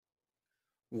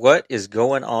What is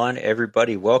going on,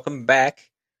 everybody? Welcome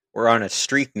back. We're on a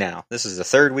streak now. This is the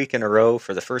third week in a row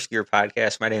for the First Gear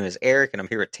podcast. My name is Eric, and I'm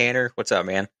here with Tanner. What's up,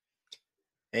 man?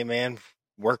 Hey man,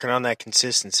 working on that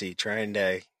consistency, trying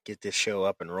to get this show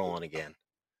up and rolling again.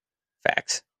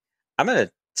 Facts. I'm going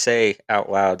to say out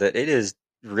loud that it is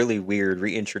really weird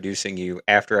reintroducing you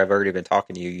after I've already been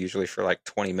talking to you, usually for like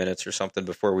 20 minutes or something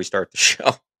before we start the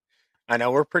show. I know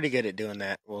we're pretty good at doing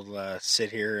that. We'll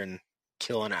sit here and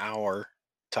kill an hour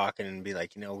talking and be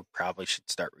like, we probably should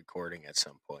start recording at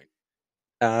some point.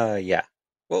 Yeah.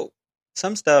 Well,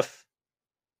 some stuff,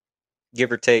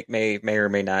 give or take, may or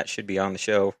may not should be on the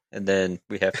show, and then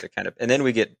we have to and then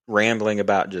we get rambling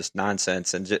about just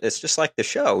nonsense, and it's just like the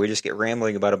show. We just get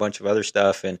rambling about a bunch of other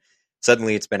stuff, and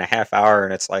suddenly it's been a half hour,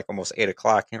 and it's like almost 8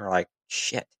 o'clock, and we're like,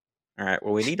 shit. All right,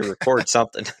 well, we need to record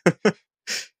something.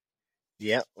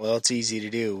 Yeah, well, it's easy to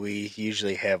do. We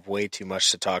usually have way too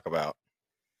much to talk about.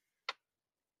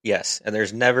 Yes, and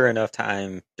there's never enough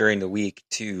time during the week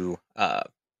to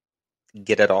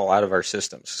get it all out of our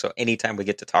systems. So anytime we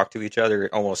get to talk to each other,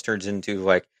 it almost turns into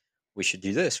like, we should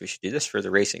do this. We should do this for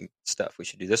the racing stuff. We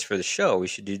should do this for the show. We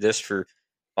should do this for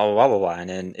blah, blah, blah, blah, blah.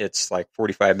 And then it's like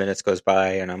 45 minutes goes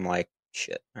by and I'm like,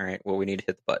 shit. All right. Well, we need to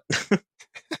hit the button.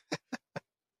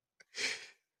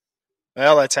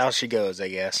 Well, that's how she goes, I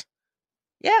guess.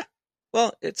 Yeah.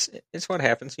 Well, it's what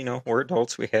happens. We're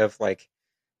adults. We have like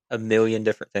a million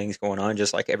different things going on,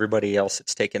 just like everybody else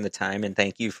that's taking the time. And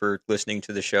thank you for listening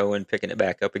to the show and picking it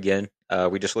back up again.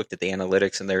 We just looked at the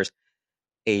analytics, and there's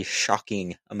a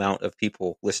shocking amount of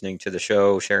people listening to the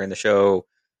show, sharing the show,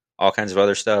 all kinds of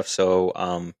other stuff.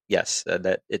 So, yes,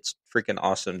 that it's freaking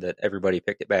awesome that everybody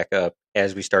picked it back up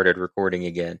as we started recording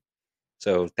again.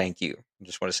 So, thank you. I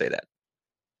just want to say that.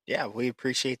 Yeah, we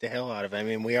appreciate the hell out of it. I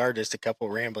mean, we are just a couple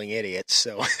rambling idiots,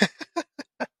 so.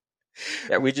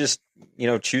 Yeah, we just,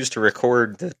 choose to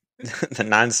record the the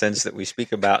nonsense that we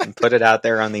speak about and put it out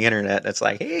there on the internet. It's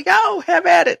like, here you go, have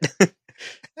at it.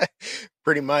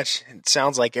 Pretty much. It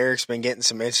sounds like Eric's been getting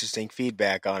some interesting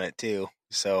feedback on it too.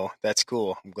 So that's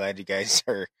cool. I'm glad you guys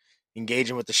are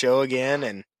engaging with the show again,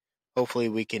 and hopefully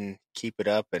we can keep it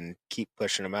up and keep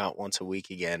pushing them out once a week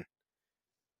again.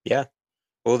 Yeah.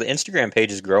 Well, the Instagram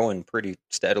page is growing pretty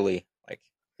steadily. Like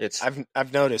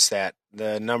I've noticed that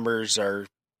the numbers are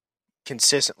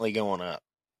consistently going up.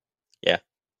 Yeah.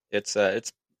 It's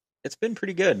been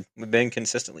pretty good. We've been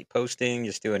consistently posting,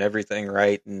 just doing everything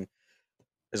right, and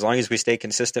as long as we stay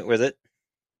consistent with it,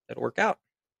 it'll work out.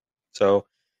 So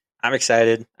I'm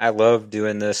excited. I love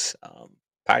doing this.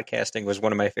 Podcasting was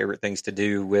one of my favorite things to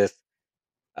do with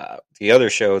the other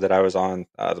show that I was on,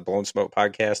 the Blown Smoke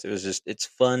podcast. It's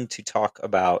fun to talk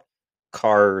about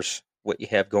cars, what you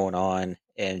have going on,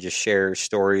 and just share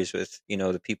stories with,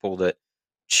 the people that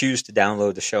choose to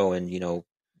download the show and,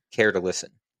 care to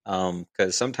listen.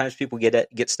 Because sometimes people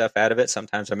get stuff out of it.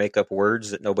 Sometimes I make up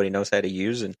words that nobody knows how to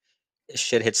use, and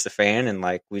shit hits the fan, and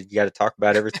like we got to talk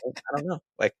about everything. I don't know.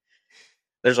 Like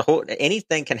there's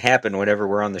anything can happen whenever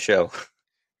we're on the show.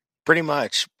 Pretty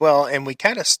much. Well, and we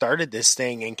kind of started this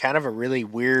thing in kind of a really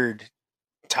weird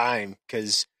time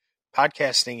because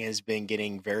podcasting has been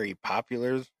getting very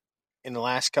popular in the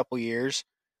last couple years.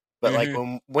 But like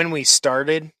when we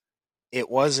started, it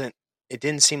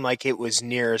didn't seem like it was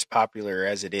near as popular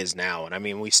as it is now. And I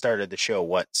mean, we started the show,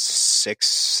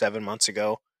 6-7 months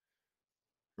ago?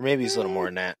 Or maybe it's a little more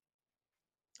than that.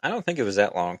 I don't think it was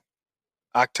that long.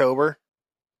 October?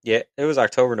 Yeah, it was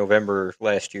October, November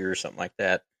last year or something like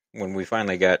that when we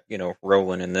finally got,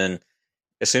 rolling. And then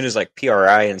as soon as like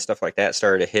PRI and stuff like that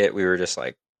started to hit, we were just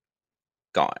like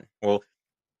gone. Well,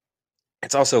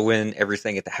 it's also when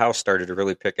everything at the house started to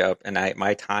really pick up, and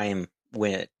my time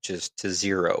went just to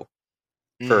zero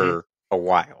for a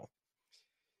while.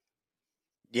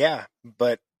 Yeah,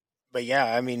 but yeah,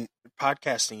 I mean,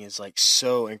 podcasting is like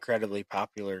so incredibly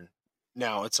popular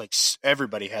now. It's like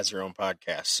everybody has their own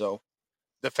podcast. So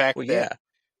the fact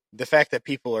that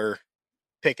people are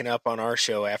picking up on our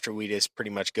show after we just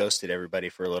pretty much ghosted everybody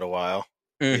for a little while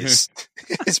is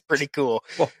pretty cool.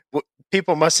 Well,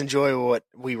 people must enjoy what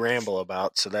we ramble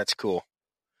about, so that's cool.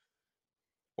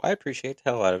 Well, I appreciate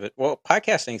the hell out of it. Well,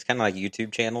 podcasting is kind of like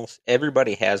YouTube channels.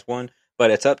 Everybody has one,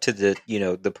 but it's up to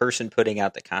the person putting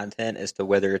out the content as to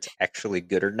whether it's actually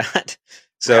good or not.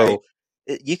 So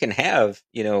you can have,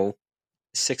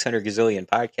 600 gazillion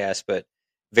podcasts, but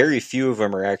very few of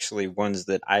them are actually ones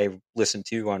that I listen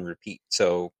to on repeat.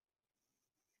 So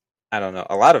I don't know.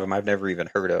 A lot of them I've never even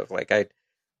heard of. Like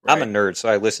I'm a nerd, so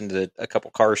I listen to a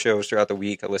couple car shows throughout the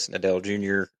week. I listen to Dale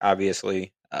Jr.,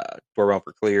 obviously, Door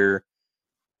Bumper Clear.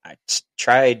 I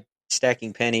tried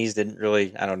Stacking Pennies, didn't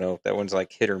really, I don't know, that one's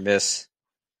like hit or miss.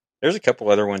 There's a couple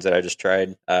other ones that I just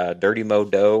tried. Dirty Mo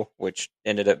Doe, which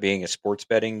ended up being a sports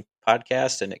betting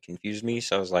podcast, and it confused me.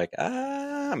 So I was like,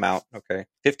 I'm out. Okay.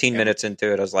 15 Yeah, minutes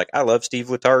into it, I was like, I love Steve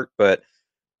Letarte, but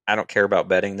I don't care about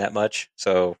betting that much.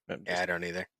 So I'm yeah, just, I don't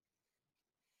either.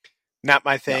 Not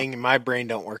my no, thing. My brain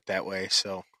don't work that way.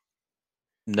 So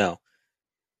no.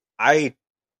 I,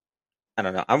 I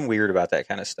don't know. I'm weird about that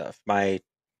kind of stuff. My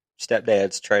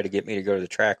stepdad's tried to get me to go to the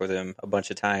track with him a bunch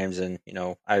of times, and,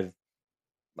 I've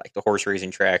like the horse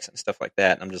racing tracks and stuff like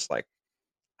that. And I'm just like,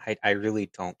 I really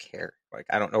don't care. Like,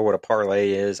 I don't know what a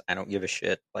parlay is. I don't give a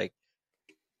shit. Like,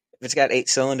 if it's got 8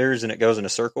 cylinders and it goes in a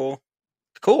circle,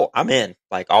 cool. I'm in.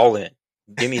 Like, all in.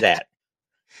 Give me that.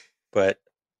 But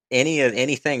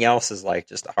anything else is like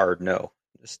just a hard no.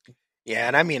 Just yeah,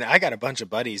 and I mean, I got a bunch of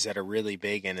buddies that are really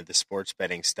big into the sports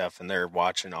betting stuff, and they're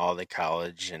watching all the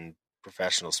college and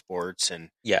professional sports,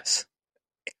 yes.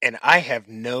 and I have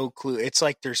no clue. It's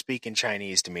like they're speaking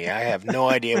Chinese to me. I have no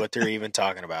idea what they're even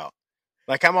talking about.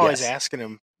 Like I'm always Yes. asking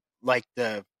them, like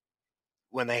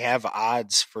when they have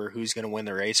odds for who's going to win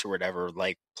the race or whatever,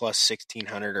 like plus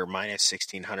 1,600 or minus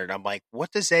 1,600. I'm like,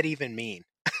 what does that even mean?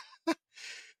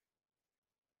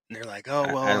 And they're like, oh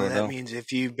I well, don't that know. means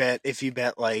if you bet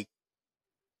like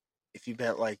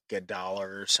 $1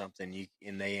 or something, you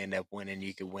and they end up winning,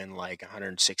 you could win like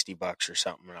 $160 or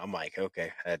something. And I'm like,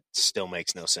 okay, that still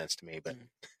makes no sense to me, but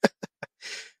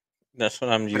That's when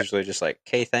I'm but usually just like,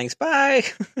 okay, thanks, bye.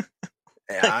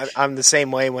 yeah, I'm the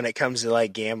same way when it comes to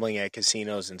like gambling at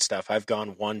casinos and stuff. I've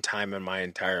gone one time in my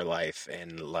entire life,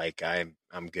 and like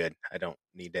I'm good. I don't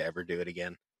need to ever do it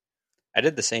again. I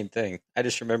did the same thing. I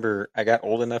just remember I got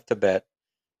old enough to bet.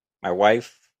 My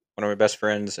wife, one of my best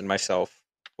friends, and myself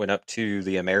went up to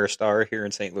the Ameristar here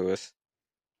in St. Louis,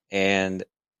 and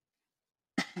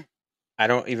I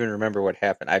don't even remember what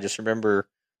happened. I just remember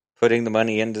putting the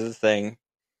money into the thing,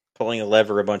 pulling a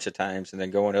lever a bunch of times, and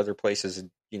then going other places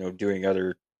and doing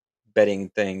other betting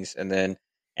things. And then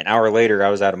an hour later, I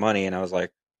was out of money, and I was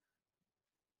like,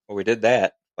 "Well, we did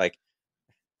that. Like,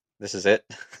 this is it."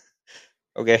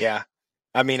 Okay. Yeah,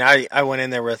 I mean, I went in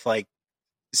there with like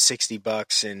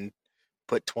 $60 and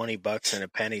put $20 in a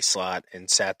penny slot and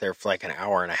sat there for like an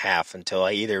hour and a half until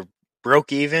I either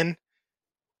broke even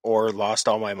or lost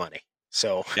all my money.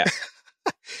 So Yeah,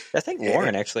 I think it,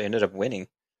 Lauren actually ended up winning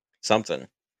something, if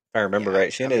I remember yeah,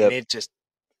 right. She I ended mean, up.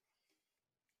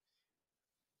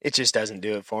 it just doesn't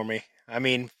do it for me. I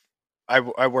mean,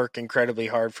 I work incredibly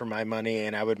hard for my money,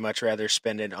 and I would much rather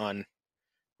spend it on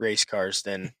race cars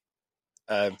than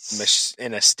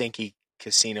in a stinky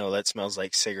casino that smells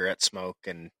like cigarette smoke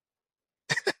and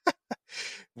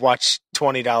watch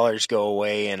 $20 go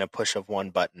away in a push of one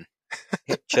button.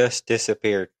 It just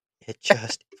disappeared. It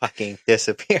just fucking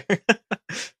disappeared.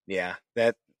 Yeah,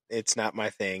 that it's not my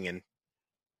thing, and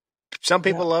some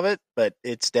people No. love it, but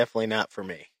it's definitely not for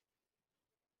me.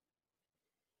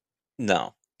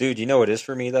 No. Dude, you know what is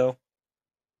for me, though?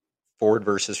 Ford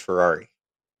versus Ferrari.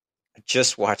 I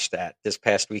just watched that this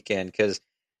past weekend because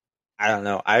I don't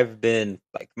know. I've been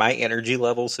like my energy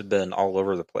levels have been all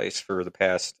over the place for the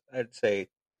past, I'd say,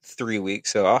 3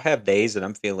 weeks. So I'll have days that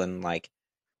I'm feeling like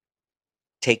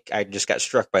I just got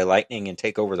struck by lightning and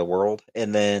take over the world,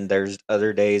 and then there's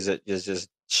other days that is just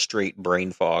straight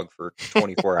brain fog for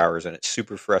 24 hours, and it's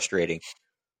super frustrating.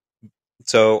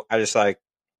 So I just like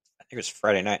I think it was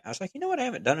Friday night. I was like, you know what, I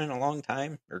haven't done in a long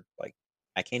time, or like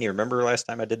I can't even remember the last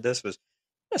time I did this. Was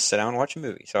just sit down and watch a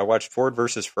movie. So I watched Ford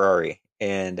versus Ferrari,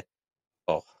 and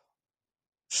oh,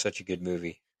 such a good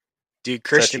movie. Dude,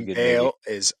 Such a Christian good movie. Bale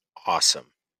is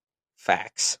awesome.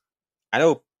 Facts. I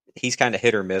know he's kind of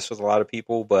hit or miss with a lot of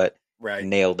people, but Right.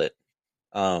 nailed it.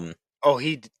 Um, Oh,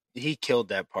 he killed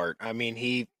that part. I mean,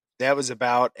 he that was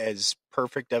about as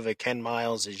perfect of a Ken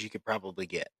Miles as you could probably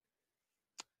get.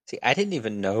 See, I didn't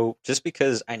even know just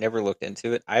because I never looked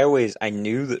into it. I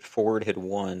knew that Ford had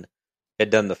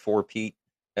done the four Pete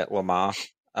at Le Mans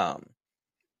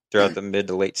throughout the mid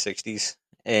to late '60s,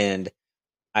 and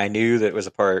I knew that it was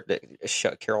a part that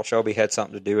Carroll Shelby had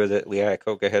something to do with it. Lee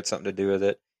Iacocca had something to do with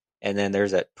it, and then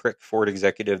there's that prick Ford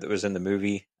executive that was in the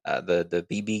movie, the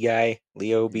BB guy,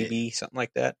 Leo Yeah. BB, something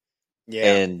like that,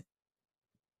 Yeah.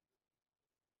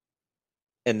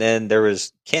 and then there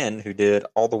was Ken who did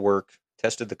all the work,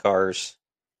 tested the cars,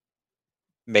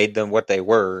 made them what they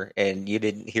were, and you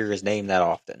didn't hear his name that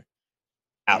often.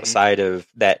 Hmm. Outside of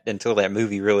that, until that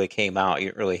movie really came out, you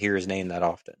didn't really hear his name that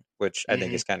often, which I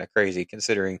think Hmm. is kind of crazy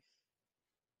considering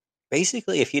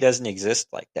basically if he doesn't exist,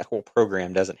 like that whole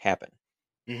program doesn't happen.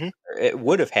 Hmm. It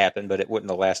would have happened, but it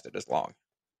wouldn't have lasted as long.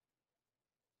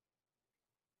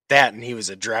 That and he was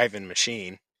a driving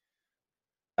machine.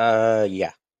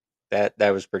 Yeah, that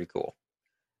was pretty cool.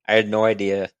 I had no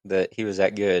idea that he was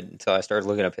that good until I started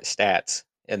looking up his stats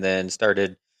and then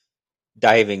started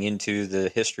diving into the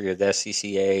history of the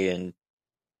SCCA. And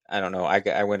I don't know,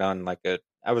 I went on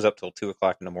I was up till 2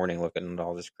 o'clock in the morning looking at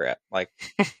all this crap. Like,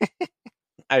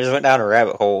 I just went down a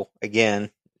rabbit hole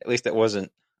again. At least it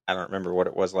wasn't, I don't remember what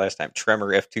it was last time,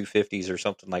 Tremor F250s or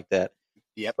something like that.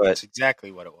 Yep, But, that's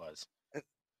exactly what it was. oh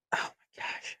my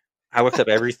gosh. I looked up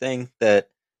everything that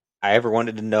I ever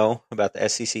wanted to know about the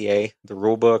SCCA, the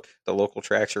rule book, the local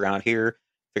tracks around here.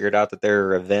 Figured out that there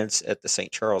are events at the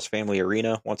St. Charles Family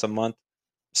Arena once a month.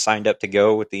 Signed up to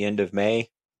go at the end of May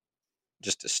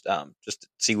just to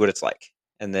see what it's like.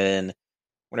 And then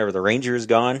whenever the Ranger is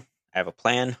gone, I have a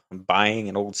plan. I'm buying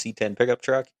an old C10 pickup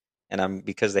truck, and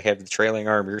because they have the trailing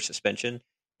arm rear suspension,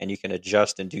 and you can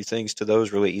adjust and do things to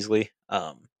those really easily.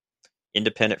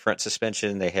 Independent front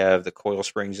suspension. They have the coil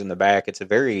springs in the back. It's a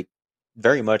very,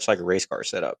 very much like a race car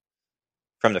setup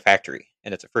from the factory,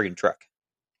 and it's a friggin' truck.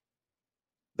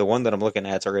 The one that I'm looking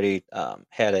at's already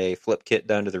had a flip kit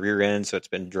done to the rear end, so it's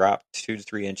been dropped 2 to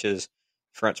 3 inches.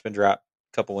 Front's been dropped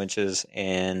a couple inches,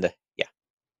 and yeah,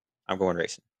 I'm going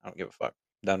racing. I don't give a fuck.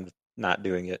 Done with not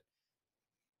doing it.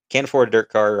 Can't afford a dirt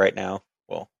car right now.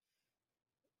 Well,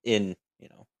 in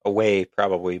away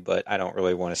probably, but I don't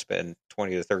really want to spend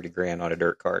 20 to 30 grand on a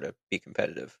dirt car to be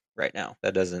competitive right now.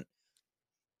 That doesn't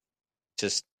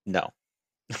just no.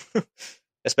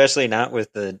 Especially not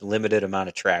with the limited amount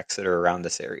of tracks that are around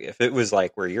this area. If it was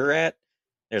like where you're at,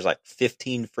 there's like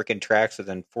 15 freaking tracks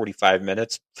within 45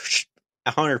 minutes.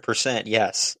 100%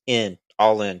 yes,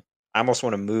 all in. I almost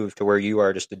want to move to where you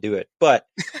are just to do it, but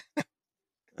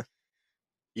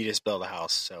You just built a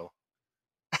house, so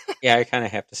yeah, I kind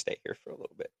of have to stay here for a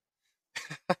little bit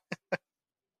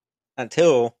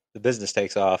until the business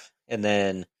takes off, and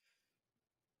then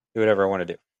do whatever I want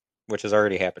to do, which is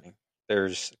already happening.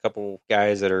 There's a couple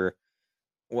guys that are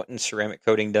wanting ceramic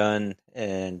coating done,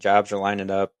 and jobs are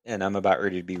lining up, and I'm about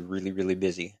ready to be really, really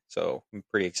busy. So I'm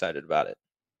pretty excited about it.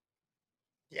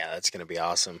 yeah, that's going to be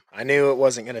awesome. I knew it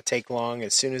wasn't going to take long.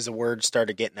 As soon as the word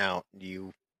started getting out,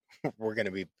 you were going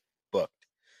to be booked.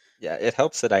 Yeah, it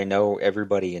helps that I know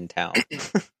everybody in town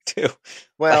too.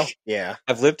 Well, Like, yeah,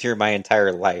 I've lived here my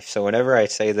entire life, so whenever I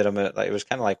say that I'm gonna, like, it was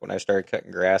kind of like when I started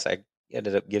cutting grass. I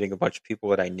ended up getting a bunch of people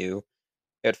that I knew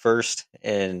at first,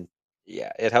 and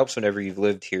yeah, it helps whenever you've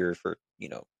lived here for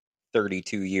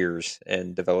 32 years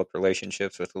and developed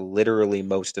relationships with literally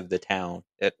most of the town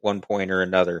at one point or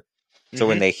another. So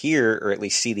when hmm they hear or at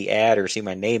least see the ad or see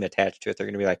my name attached to it, they're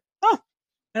going to be like, "Oh,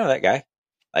 I know that guy."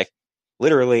 Like,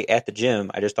 literally at the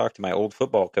gym, I just talked to my old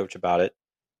football coach about it,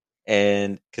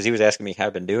 and because he was asking me how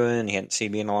I've been doing, he hadn't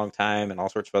seen me in a long time, and all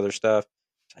sorts of other stuff.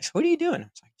 So I said, "What are you doing?"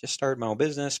 It's like, "Just started my own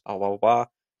business." Blah blah blah blah.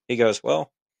 He goes,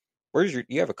 "Well, where's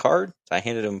you have a card?" So I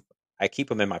handed him. I keep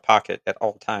them in my pocket at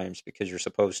all times because you're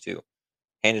supposed to.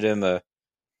 Handed him a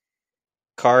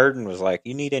card and was like,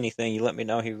 "You need anything, you let me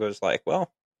know." He was like,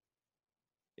 "Well,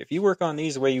 if you work on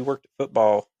these the way you worked at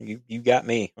football, you got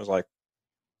me." I was like,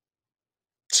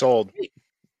 sold.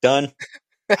 "Done."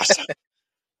 Awesome.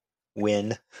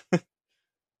 Win.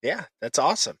 Yeah, that's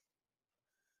awesome.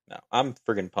 No, I'm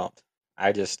friggin' pumped.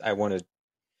 I want to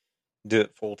do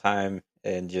it full time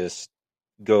and just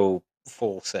go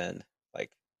full send,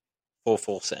 like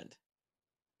full send.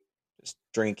 Just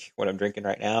drink what I'm drinking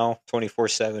right now,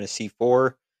 24/7 a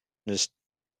C4, and just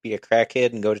be a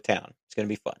crackhead and go to town. It's gonna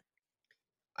be fun.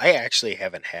 I actually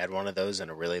haven't had one of those in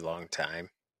a really long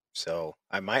time, so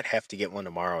I might have to get one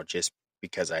tomorrow just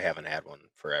because I haven't had one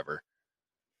forever.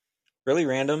 Really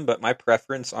random, but my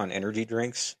preference on energy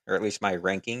drinks, or at least my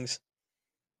rankings,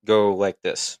 go like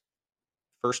this: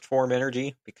 First Form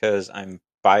Energy, because I'm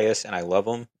biased and I love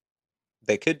them.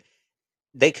 They could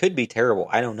they could be terrible.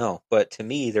 I don't know, but to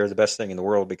me, they're the best thing in the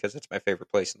world because it's my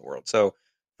favorite place in the world. So,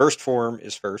 First Form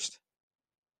is first.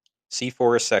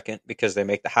 C4 is second because they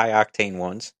make the high octane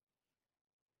ones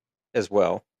as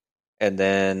well. And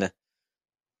then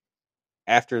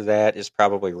after that is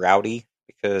probably Rowdy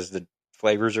because the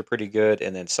flavors are pretty good.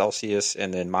 And then Celsius,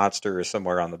 and then Monster is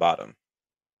somewhere on the bottom.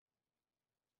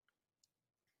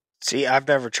 See, I've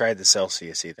never tried the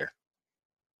Celsius either.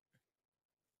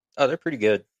 Oh, they're pretty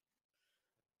good.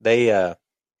 They, what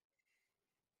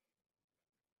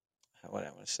I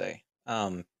want to say,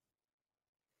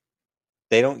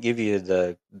 they don't give you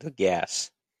the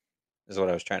gas, is what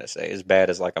I was trying to say, as bad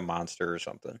as like a Monster or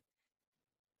something.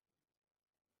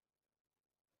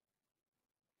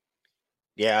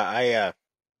 Yeah,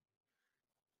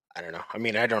 I don't know. I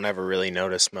mean, I don't ever really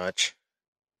notice much.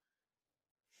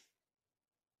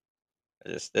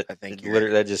 I think It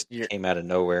literally that just your came out of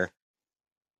nowhere.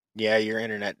 yeah, your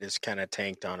internet just kind of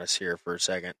tanked on us here for a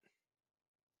second.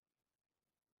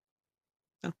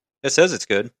 It says it's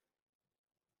good.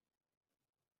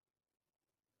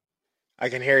 I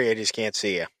can hear you, I just can't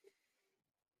see you.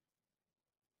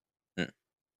 Hmm.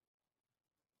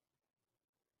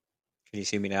 Can you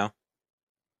see me now?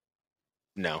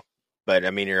 No. But, I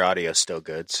mean, your audio's still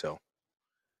good, so.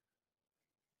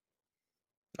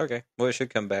 Okay. Well, it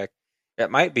should come back. It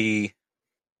might be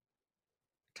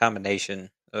a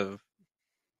combination of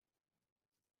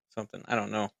something. I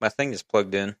don't know. My thing is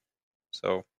plugged in,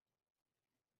 so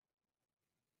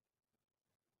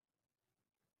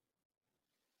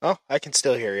Oh, I can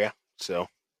still hear you, so.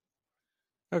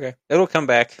 okay. It'll come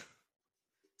back.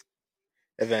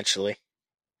 Eventually.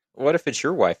 What if it's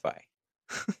your Wi-Fi?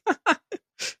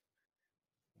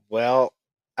 Well,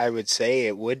 I would say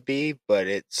it would be, but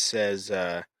it says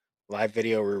live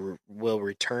video will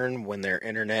return when their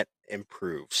internet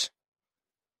improves.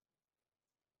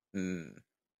 Hmm.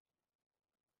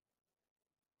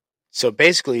 So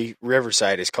basically,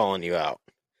 Riverside is calling you out.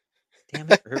 Damn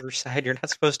it, Riverside! You're not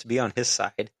supposed to be on his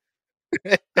side.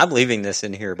 I'm leaving this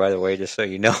in here, by the way, just so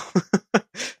you know.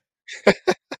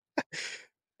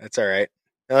 That's all right.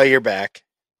 Oh, you're back.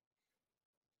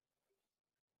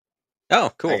 Oh,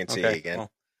 I cool. can see you Okay. again.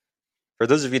 Well, for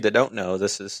those of you that don't know,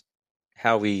 this is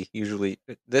how we usually.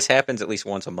 This happens at least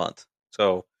once a month.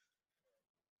 So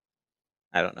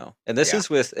I don't know. And this Yeah. is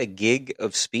with a gig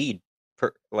of speed.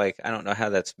 Like I don't know how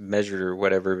that's measured or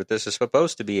whatever, but this is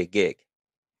supposed to be a gig.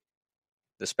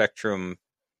 The Spectrum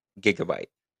gigabyte.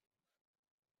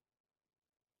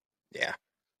 Yeah.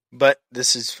 But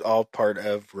this is all part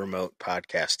of remote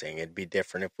podcasting. It'd be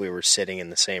different if we were sitting in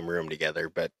the same room together,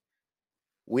 but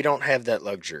we don't have that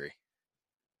luxury.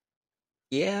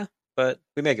 Yeah, but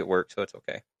we make it work, so it's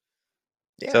okay.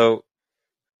 Yeah. So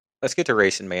let's get to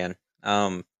racing, man.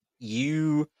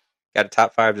 You got a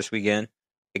top 5 this weekend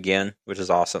again, which is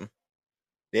awesome.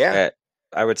 Yeah. At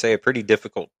I would say a pretty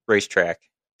difficult racetrack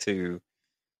to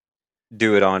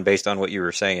do it on, based on what you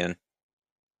were saying.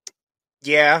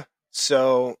 Yeah.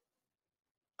 So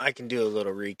I can do a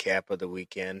little recap of the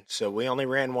weekend. So we only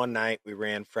ran one night. We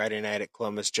ran Friday night at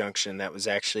Columbus Junction. That was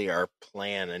actually our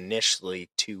plan initially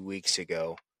 2 weeks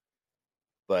ago,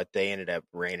 but they ended up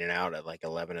raining out at like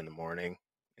 11 in the morning.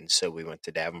 And so we went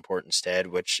to Davenport instead,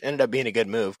 which ended up being a good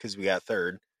move because we got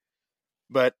third.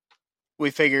 But we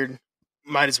figured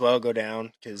might as well go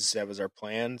down because that was our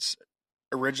plans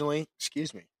originally.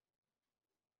 Excuse me.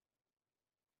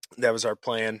 That was our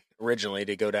plan originally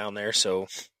to go down there. So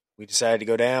we decided to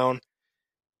go down.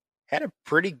 Had a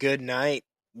pretty good night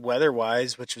weather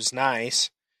wise, which was nice.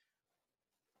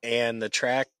 And the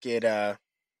track,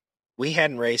 we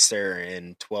hadn't raced there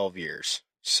in 12 years.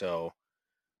 So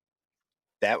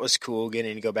that was cool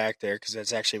getting to go back there because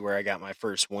that's actually where I got my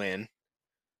first win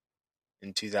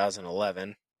in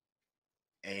 2011.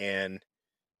 And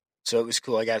so it was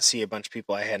cool. I got to see a bunch of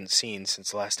people I hadn't seen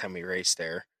since the last time we raced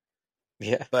there.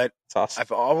 Yeah, But it's awesome.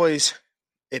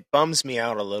 it bums me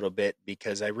out a little bit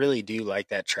because I really do like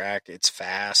that track. It's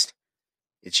fast.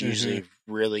 It's usually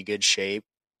really good shape.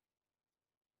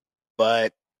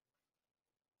 But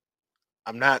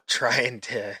I'm not trying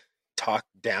to talk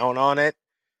down on it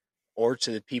or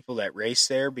to the people that race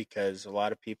there because a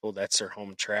lot of people that's their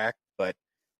home track, but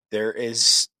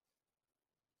there's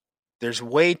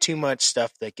way too much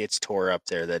stuff that gets tore up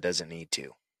there that doesn't need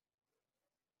to.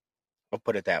 I'll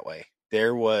put it that way.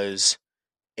 There was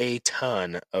a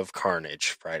ton of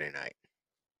carnage Friday night.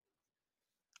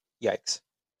 Yikes.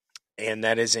 And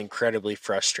that is incredibly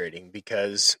frustrating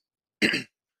because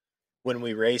when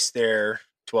we raced there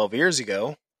 12 years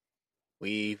ago,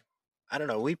 I don't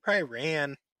know, we probably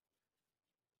ran,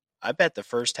 I bet the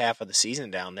first half of the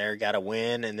season down there, got a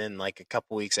win. And then like a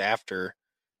couple weeks after,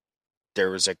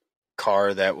 there was a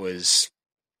car that was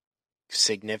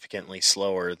significantly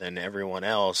slower than everyone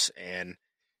else. And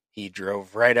he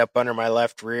drove right up under my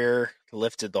left rear,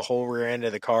 lifted the whole rear end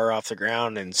of the car off the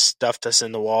ground and stuffed us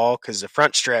in the wall because the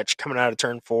front stretch coming out of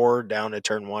turn 4 down to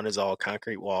turn 1 is all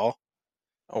concrete wall.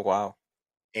 Oh wow.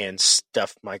 And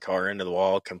stuffed my car into the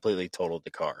wall, completely totaled the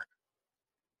car.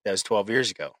 That was 12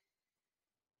 years ago.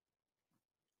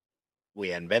 We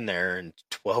hadn't been there in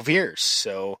 12 years.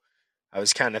 So I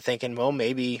was kind of thinking, well,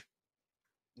 maybe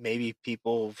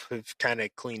people have kind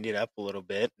of cleaned it up a little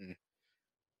bit. And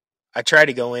I try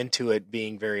to go into it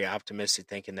being very optimistic,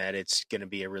 thinking that it's going to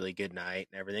be a really good night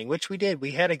and everything, which we did.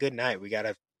 We had a good night. We got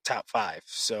a top 5.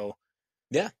 So,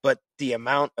 Yeah. but the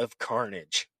amount of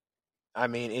carnage, I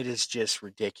mean, it is just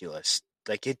ridiculous.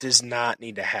 Like, it does not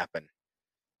need to happen.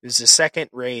 It was the second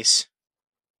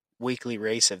weekly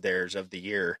race of theirs of the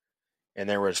year, and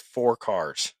there was 4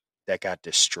 cars that got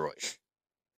destroyed.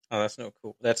 Oh, that's no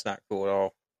cool. That's not cool at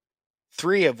all.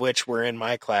 3 of which were in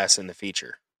my class in the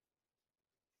feature.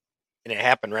 And it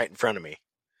happened right in front of me.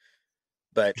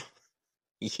 But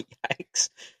Yikes!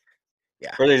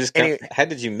 yeah. Were they just Anyway, how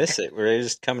did you miss it? Were they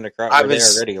just coming across? I Were they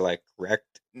was already like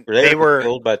wrecked? Were they they already were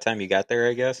killed by the time you got there?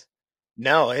 I guess.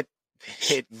 no, it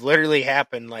literally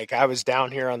happened like I was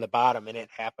down here on the bottom and it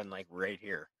happened like right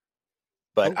here.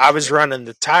 But Oh I was shit! running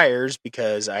the tires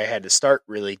because I had to start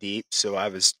really deep, so I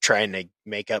was trying to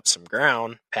make up some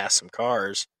ground, past some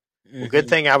cars. Well, good Mm-hmm.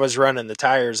 thing I was running the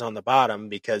tires on the bottom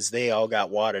because they all got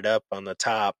wadded up on the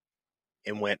top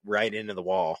and went right into the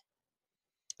wall.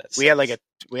 That We had like sucks.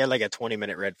 a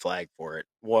 20-minute red flag for it.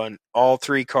 All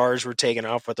 3 cars were taken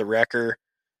off with a wrecker,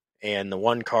 and the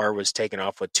one car was taken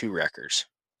off with 2 wreckers.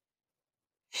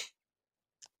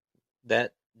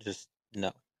 That just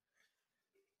no.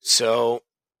 So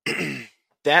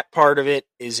that part of it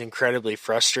is incredibly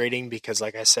frustrating because,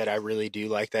 like I said, I really do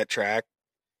like that track.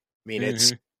 I mean,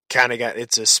 Mm-hmm.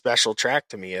 it's a special track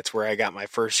to me. It's where I got my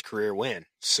first career win.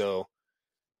 So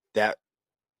that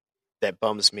that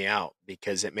bums me out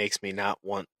because it makes me not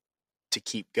want to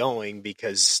keep going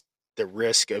because the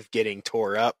risk of getting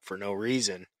tore up for no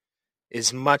reason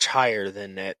is much higher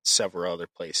than at several other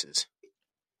places.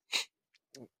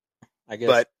 I guess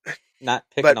But not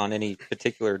picking but on any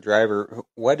particular driver.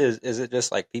 What is it?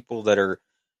 Just like people that are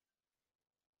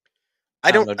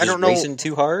I don't know, I just don't know. racing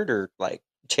too hard, or like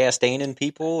Chastaining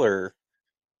people, or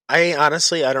I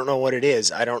honestly I don't know what it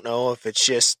is. I don't know if it's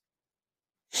just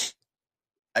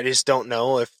I just don't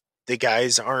know if the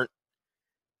guys aren't.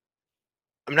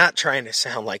 I'm not trying to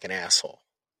sound like an asshole.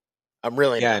 I'm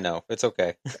really yeah, I not. know it's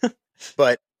okay.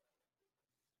 But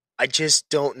I just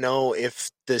don't know if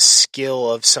the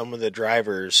skill of some of the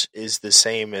drivers is the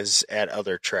same as at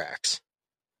other tracks.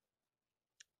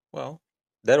 Well,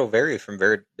 that'll vary from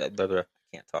I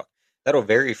can't talk. That'll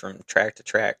vary from track to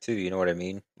track too. You know what I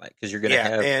mean? Like because you're gonna Yeah,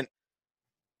 have and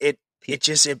it pe-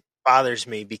 it bothers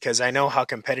me because I know how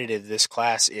competitive this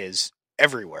class is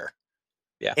everywhere.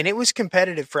 yeah. And it was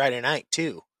competitive Friday night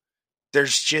too.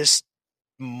 There's just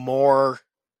more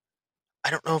I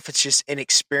don't know if it's just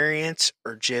inexperience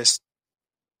or just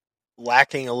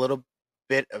lacking a little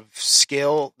bit of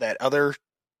skill that other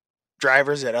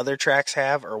drivers at other tracks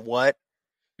have or what.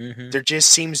 Mm-hmm. There just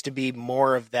seems to be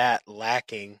more of that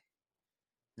lacking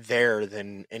there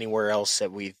than anywhere else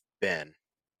that we've been.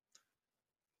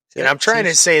 See, And that I'm trying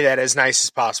to seems say that as nice as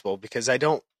possible because I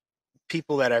don't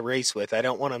people that I race with, I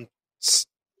don't want them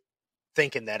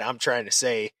thinking that I'm trying to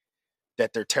say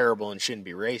that they're terrible and shouldn't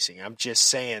be racing. I'm just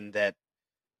saying that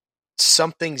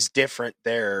something's different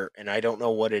there and I don't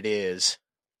know what it is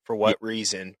for yeah. what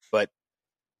reason, but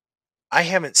I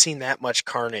haven't seen that much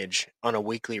carnage on a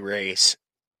weekly race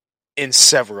in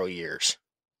several years.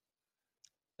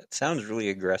 That sounds really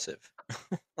aggressive.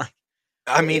 Like,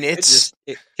 I mean, it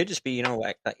could just be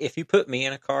like if you put me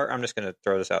in a car, I'm just gonna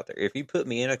throw this out there. If you put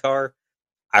me in a car,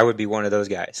 I would be one of those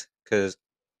guys because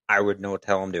I would know what the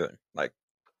hell I'm doing. Like,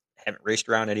 I haven't raced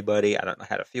around anybody. I don't know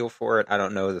how to feel for it. I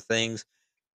don't know the things.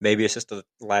 Maybe it's just a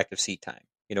lack of seat time.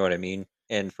 You know what I mean?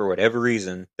 And for whatever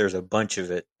reason, there's a bunch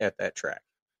of it at that track.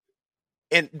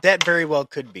 and that very well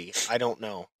could be. I don't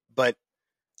know, but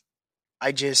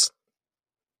I just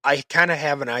I kind of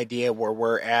have an idea where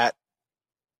we're at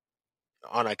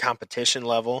on a competition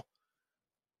level,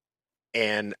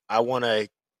 and I want to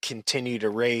continue to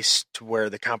race to where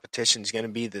the competition is going to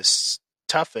be this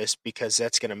toughest because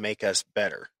that's going to make us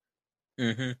better.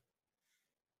 Mm-hmm.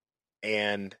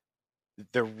 And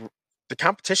the the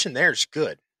competition there is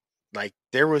good. Like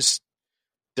there was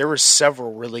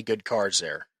several really good cars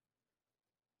there,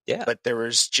 Yeah. but there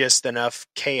was just enough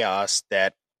chaos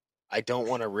that I don't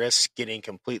want to risk getting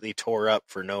completely tore up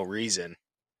for no reason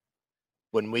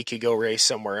when we could go race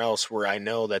somewhere else where I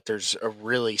know that there's a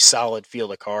really solid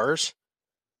field of cars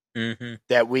Mm-hmm.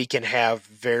 that we can have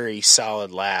very solid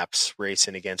laps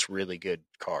racing against really good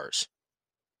cars.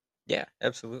 Yeah,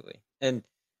 absolutely. And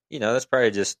that's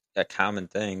probably just a common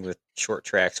thing with short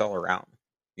tracks all around.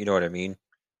 You know what I mean?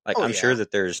 Like Oh I'm sure yeah.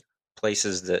 that there's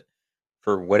places that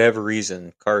for whatever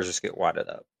reason cars just get wadded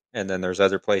up. And then there's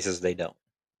other places they don't.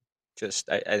 Just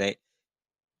I think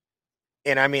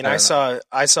And I mean I don't know.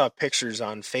 I saw pictures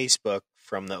on Facebook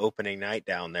from the opening night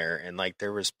down there and like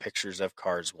there was pictures of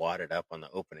cars wadded up on the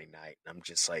opening night and I'm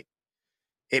just like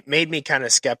it made me kind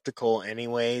of skeptical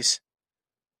anyways.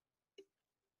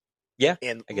 Yeah,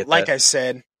 And I get like that. I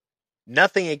said,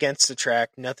 nothing against the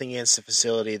track, nothing against the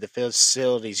facility. The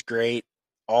facility's great.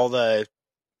 All the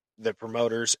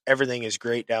promoters, everything is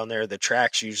great down there. The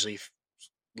track's usually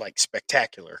like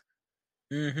spectacular.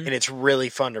 Mm-hmm. And it's really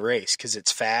fun to race because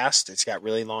it's fast. It's got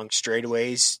really long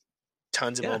straightaways,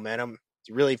 tons of Yeah. momentum.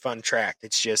 really fun track.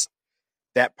 It's just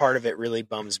that part of it really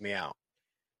bums me out.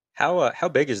 How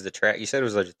big is the track? You said it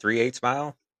was like a 3/8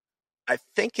 mile. I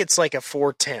think it's like a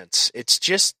 4/10. It's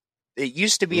just it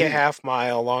used to be a Ooh. half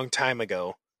mile a long time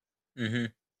ago, Mm-hmm.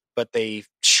 but they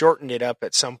shortened it up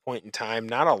at some point in time.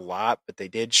 Not a lot, but they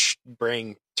did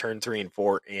bring turn 3 and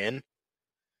 4 in.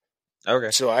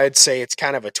 Okay. So I'd say it's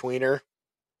kind of a tweener.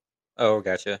 Oh,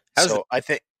 gotcha. So I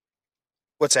think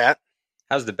what's that?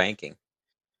 How's the banking?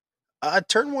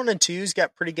 Turn 1 and 2's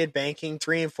got pretty good banking.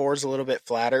 3 and 4 is a little bit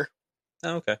flatter,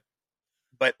 Oh, okay.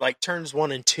 but like turns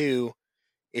 1 and 2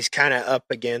 is kind of up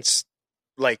against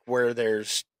like where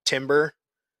there's timber,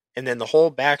 and then the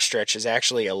whole backstretch is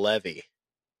actually a levee.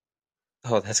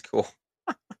 Oh, that's cool.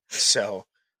 So,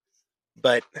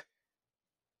 but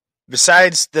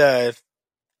besides the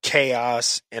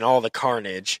chaos and all the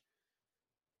carnage,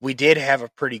 we did have a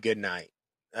pretty good night.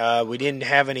 We didn't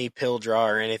have any pill draw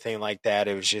or anything like that.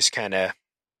 It was just kind of,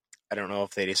 I don't know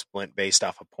if they just went based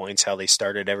off of points how they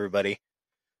started everybody.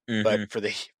 But Mm-hmm.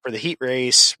 for the heat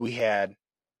race, we had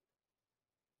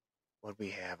what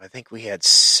we have. I think we had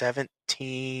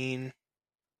 17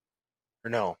 or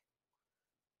no,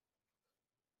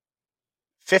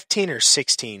 15 or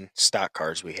 16 stock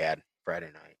cars we had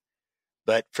Friday night.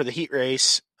 But for the heat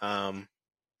race,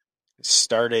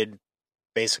 started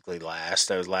basically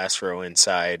last. I was last row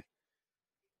inside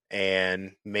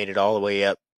and made it all the way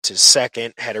up to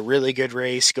second. Had a really good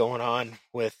race going on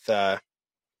with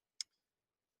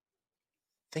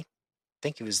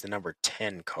think it was the number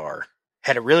 10 car.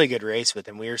 Had a really good race with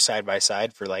him. We were side by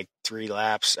side for like 3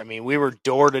 laps. I mean, we were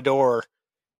door to door,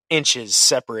 inches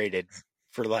separated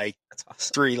for like That's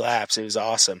awesome. 3 laps. It was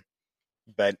awesome.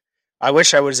 But I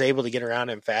wish I was able to get around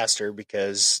him faster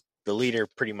because the leader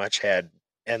pretty much had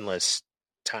endless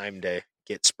time to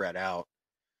get spread out.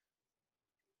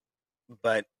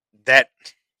 But that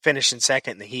finishing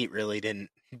second in the heat really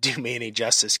didn't do me any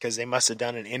justice because they must have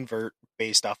done an invert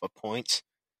based off of points.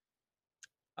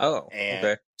 Oh, And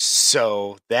okay.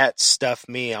 so that stuffed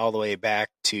me all the way back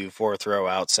to 4th row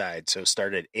outside. So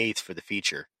started 8th for the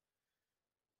feature,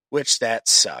 which that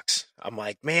sucks. I'm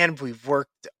like, man, we've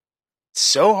worked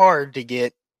so hard to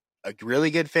get a really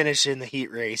good finish in the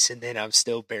heat race, and then I'm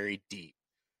still buried deep.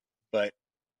 But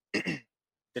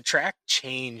the track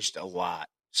changed a lot.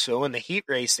 So in the heat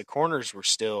race, the corners were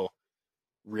still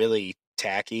really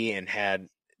tacky and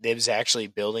it was actually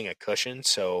building a cushion.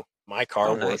 So my car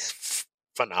Oh, worked nice.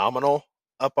 phenomenal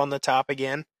up on the top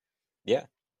again. Yeah.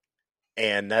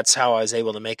 And that's how I was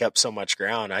able to make up so much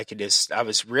ground. I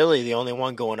was really the only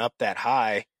one going up that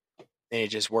high, and it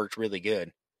just worked really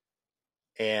good.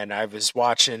 And I was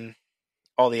watching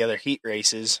all the other heat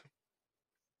races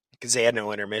because they had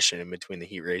no intermission in between the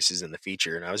heat races and the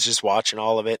feature. And I was just watching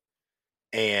all of it.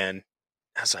 And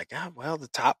I was like, oh, well, the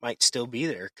top might still be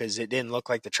there because it didn't look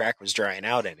like the track was drying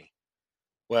out any.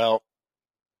 Well,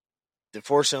 the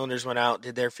 4 cylinders went out,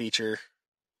 did their feature.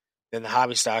 Then the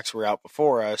hobby stocks were out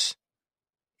before us.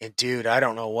 And dude, I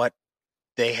don't know what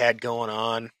they had going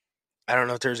on. I don't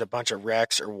know if there's a bunch of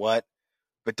wrecks or what,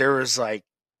 but there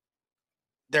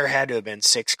had to have been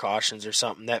 6 cautions or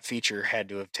something. That feature had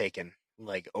to have taken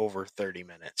like over 30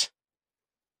 minutes.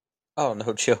 Oh,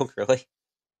 no joke, really?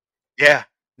 Yeah.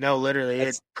 No, literally, it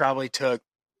That's probably took,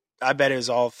 I bet it was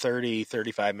all 30,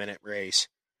 35-minute race.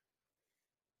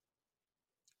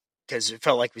 Because it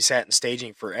felt like we sat in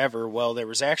staging forever. Well, there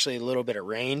was actually a little bit of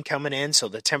rain coming in, so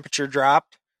the temperature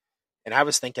dropped. And I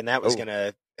was thinking that was oh. going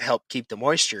to help keep the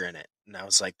moisture in it. And I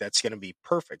was like, that's going to be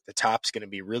perfect. The top's going to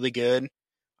be really good.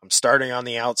 I'm starting on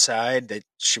the outside. That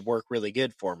should work really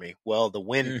good for me. Well, the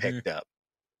wind Mm-hmm. picked up.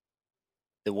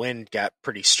 The wind got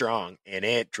pretty strong, and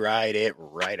it dried it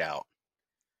right out.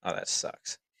 Oh, that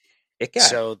sucks. It got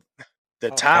So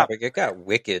the off top, topic. It got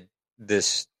wicked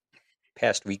this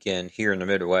past weekend here in the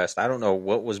Midwest. I don't know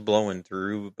what was blowing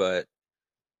through, but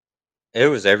it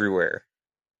was everywhere.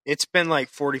 it's been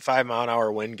like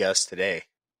 45-mile-an-hour wind gusts today,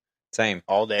 Same.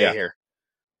 all day Yeah. here.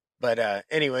 But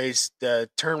anyways, the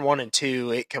turn 1 and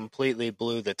 2, it completely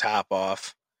blew the top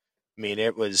off. I mean,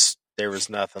 there was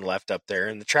nothing left up there,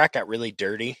 and the track got really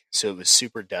dirty, so it was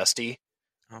super dusty.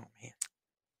 Oh man.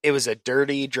 It was a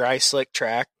dirty, dry, slick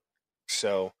track,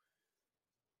 so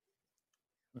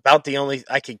about the only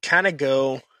I could kind of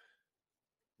go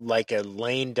like a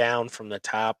lane down from the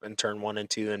top and turn 1 and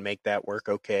 2 and make that work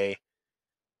okay.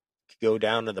 Could go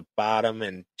down to the bottom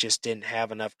and just didn't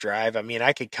have enough drive. I mean,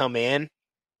 I could come in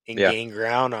and Yeah. gain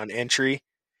ground on entry,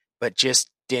 but just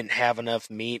didn't have enough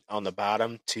meat on the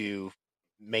bottom to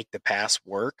make the pass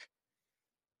work.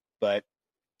 But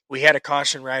we had a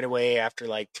caution right away after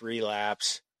like 3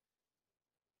 laps.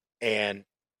 And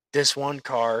this one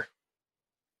car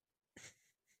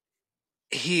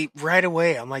he right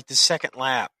away, I'm like the second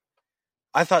lap,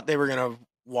 I thought they were going to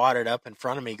wad it up in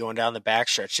front of me going down the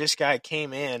backstretch. This guy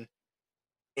came in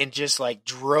and just like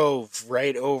drove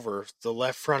right over the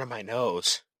left front of my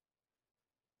nose.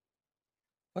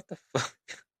 What the fuck?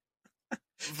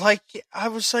 Like, I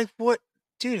was like, what?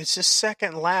 Dude, it's the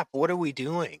second lap. What are we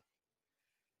doing?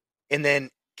 And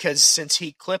then, because since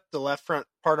he clipped the left front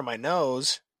part of my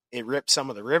nose, it ripped some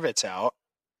of the rivets out.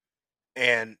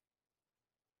 And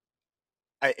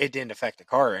it didn't affect the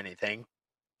car or anything.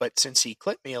 But since he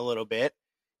clipped me a little bit,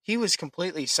 he was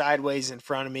completely sideways in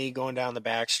front of me going down the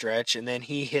backstretch. And then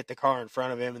he hit the car in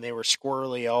front of him and they were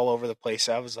squirrely all over the place.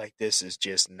 I was like, this is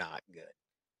just not good.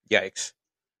 Yikes.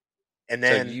 And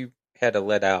then. So you had to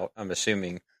let out, I'm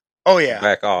assuming. Oh, yeah.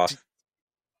 Back off.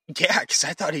 Yeah, because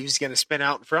I thought he was going to spin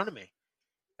out in front of me.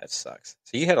 That sucks.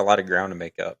 So you had a lot of ground to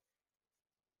make up.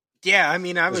 Yeah, I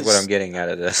mean, That's what I'm getting out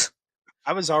of this.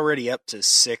 I was already up to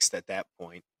sixth at that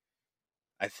point,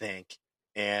 I think.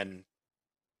 And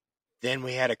then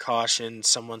we had a caution.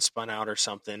 Someone spun out or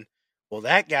something. Well,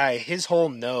 that guy, his whole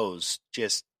nose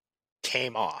just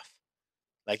came off.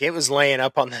 Like it was laying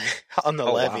up on the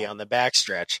levee on the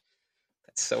backstretch.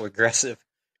 That's so aggressive.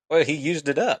 Well, he used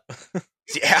it up.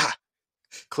 Yeah,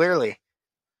 clearly.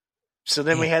 So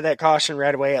then we had that caution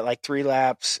right away at like 3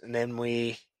 laps, and then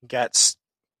we got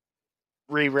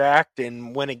re-racked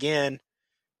and went again.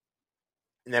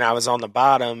 And then I was on the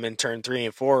bottom in turn 3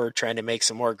 and 4 trying to make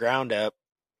some more ground up.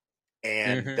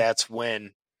 And that's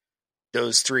when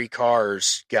those 3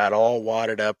 cars got all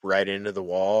wadded up right into the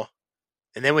wall.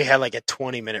 And then we had like a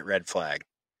 20-minute red flag,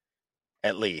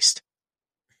 at least.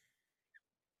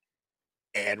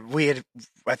 And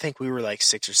I think we were like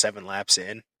 6 or 7 laps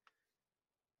in.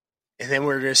 And then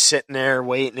we were just sitting there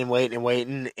waiting and waiting and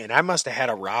waiting. And I must have had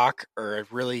a rock or a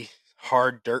really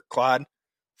hard dirt clod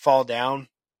fall down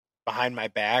behind my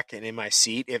back and in my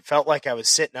seat. It felt like I was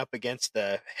sitting up against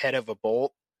the head of a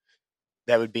bolt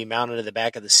that would be mounted to the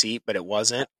back of the seat, but it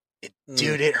wasn't.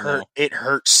 Dude, it hurt. No. It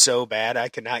hurt so bad. I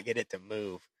could not get it to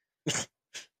move.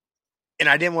 And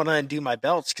I didn't want to undo my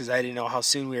belts because I didn't know how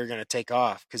soon we were going to take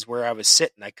off. Because where I was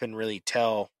sitting, I couldn't really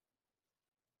tell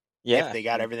if they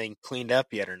got everything cleaned up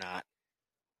yet or not.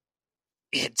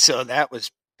 And so that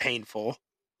was painful.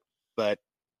 But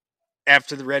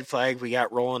after the red flag, we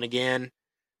got rolling again.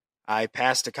 I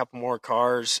passed a couple more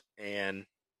cars and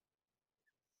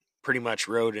pretty much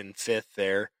rode in 5th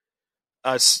there.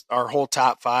 Our whole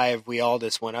top 5, we all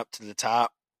just went up to the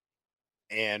top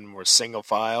and were single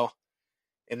file.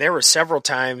 And there were several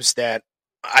times that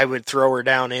I would throw her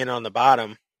down in on the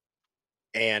bottom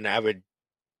and I would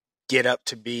get up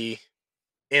to be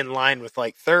in line with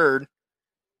like 3rd.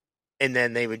 And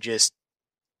then they would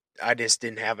I just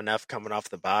didn't have enough coming off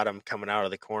the bottom, coming out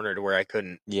of the corner to where I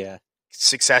couldn't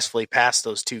successfully pass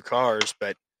those 2 cars.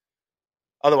 But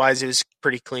otherwise, it was a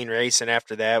pretty clean race. And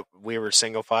after that, we were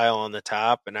single file on the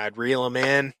top, and I'd reel them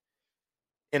in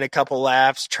a couple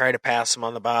laps, try to pass them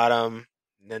on the bottom.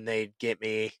 And then they'd get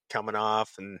me coming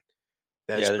off, and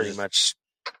that's pretty much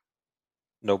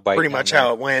no bite. Pretty much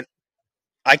how it went.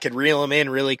 I could reel them in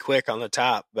really quick on the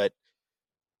top, but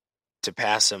to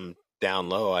pass them down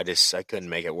low, I couldn't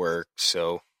make it work.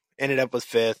 So ended up with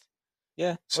 5th.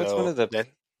 Yeah, so it's one of the.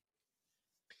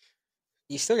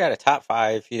 You still got a top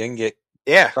 5. You didn't get.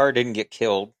 Car didn't get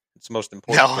killed. It's the most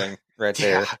important thing right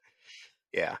there.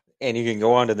 Yeah. And you can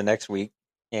go on to the next week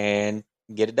and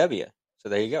get a W. So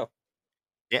there you go.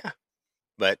 Yeah.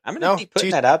 But I'm going to keep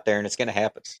putting that out there, and it's going to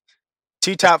happen.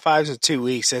 2 top 5s in 2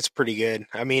 weeks. That's pretty good.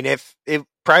 I mean, if it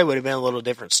probably would have been a little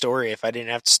different story if I didn't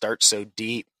have to start so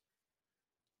deep.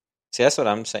 See, that's what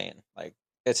I'm saying. Like,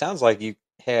 it sounds like you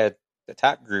had the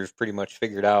top groove pretty much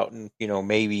figured out, and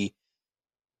maybe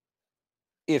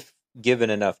if given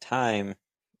enough time,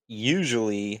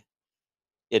 usually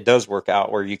it does work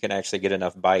out where you can actually get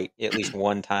enough bite at least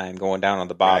one time going down on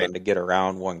the bottom to get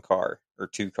around 1 car or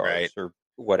 2 cars or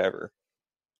whatever.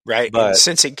 Right. But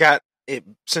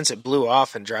and since it blew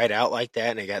off and dried out like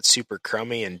that and it got super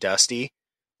crummy and dusty.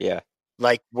 Yeah.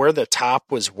 Like where the top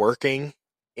was working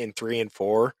in 3 and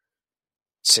 4,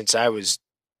 since I was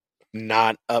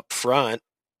not up front,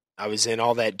 I was in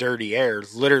all that dirty air,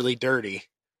 literally dirty.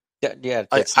 Yeah.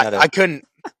 I couldn't,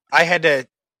 I had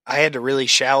to really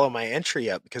shallow my entry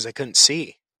up because I couldn't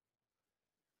see.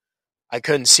 I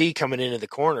couldn't see coming into the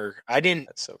corner. I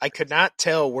could not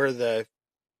tell where the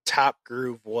top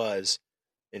groove was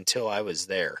until I was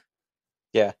there.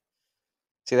 Yeah.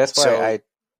 See, that's why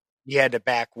you had to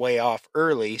back way off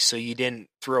early so you didn't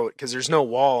throw it because there's no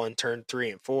wall in turn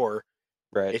 3 and 4.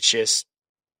 Right. It's just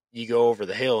you go over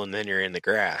the hill and then you're in the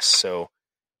grass. So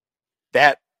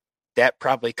that that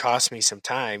probably cost me some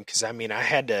time because I mean I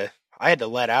had to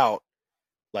let out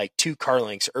like 2 car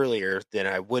lengths earlier than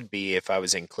I would be if I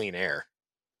was in clean air.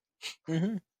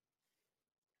 Mm-hmm.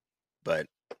 But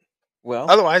Well,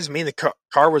 otherwise, I mean the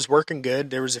car was working good.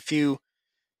 There was a few.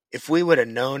 If we would have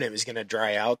known it was going to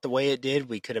dry out the way it did,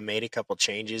 we could have made a couple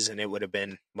changes and it would have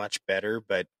been much better.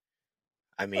 But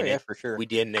I oh mean, yeah, for sure. we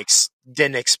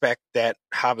didn't expect that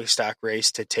hobby stock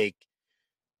race to take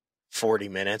 40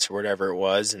 minutes or whatever it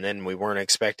was, and then we weren't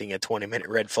expecting a 20-minute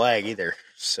red flag either.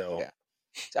 So Yeah,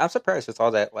 I'm surprised with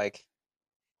all that. Like,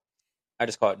 I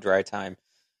just call it dry time.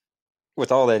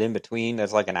 With all that in between,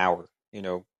 that's like an hour.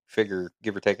 Figure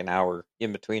give or take an hour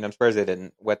in between. I'm surprised they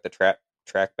didn't wet the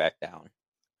track back down.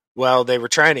 well, they were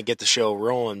trying to get the show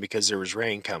rolling because there was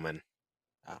rain coming.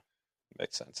 Ah,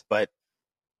 makes sense. But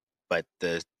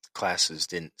the classes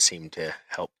didn't seem to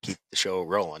help keep the show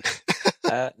rolling.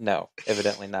 No,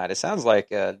 evidently not. It sounds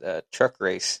like a truck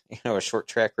race, a short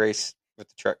track race with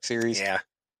the truck series. Yeah.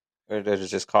 Where there's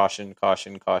just caution,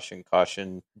 caution, caution,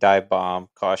 caution, dive bomb,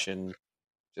 caution,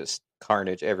 just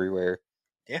carnage everywhere.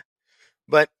 Yeah.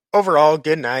 But overall,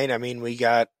 good night. I mean, we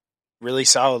got really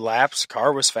solid laps.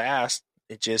 Car was fast.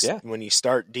 It just, when you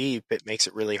start deep, it makes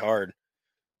it really hard.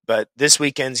 But this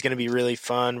weekend's going to be really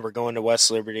fun. We're going to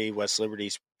West Liberty. West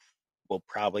Liberty's will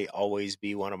probably always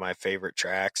be one of my favorite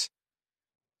tracks.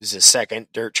 This is the second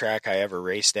dirt track I ever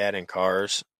raced at in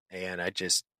cars. And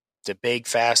it's a big,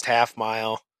 fast half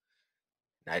mile.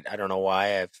 I don't know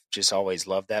why. I've just always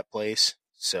loved that place.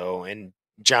 So, and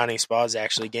Johnny Spa's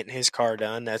actually getting his car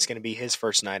done. That's going to be his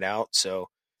first night out. So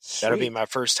that'll be my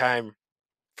first time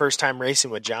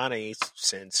racing with Johnny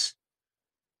since,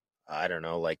 I don't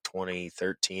know, like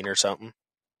 2013 or something.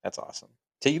 That's awesome.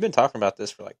 So you've been talking about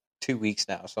this for like 2 weeks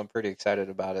now, so I'm pretty excited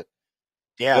about it.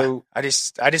 Yeah, so, I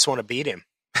just want to beat him.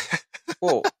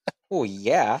 well,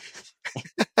 yeah.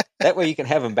 That way you can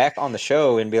have him back on the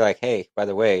show and be like, hey, by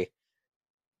the way,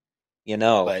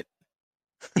 But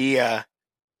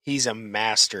he's a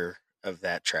master of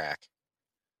that track.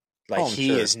 Like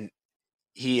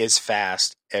he is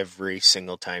fast every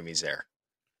single time he's there.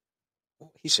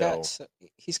 He's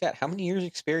got how many years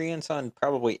experience on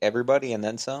probably everybody and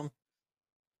then some?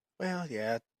 Well,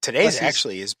 yeah. Today's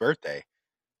actually his birthday.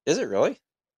 Is it really?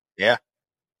 Yeah.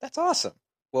 That's awesome.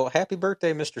 Well, happy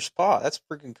birthday, Mr. Spa. That's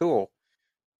freaking cool.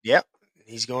 Yep.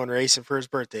 He's going racing for his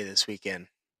birthday this weekend.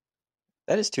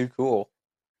 That is too cool.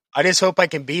 I just hope I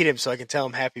can beat him so I can tell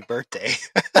him happy birthday.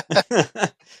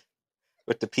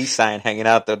 With the peace sign hanging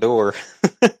out the door.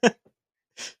 But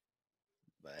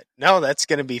no, that's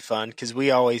going to be fun because we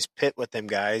always pit with them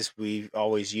guys. We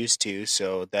always used to,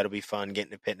 so that'll be fun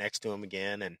getting to pit next to them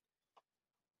again. And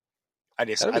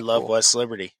I love cool. West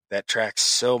Liberty. That track's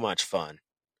so much fun.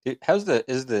 Dude, how's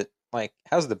the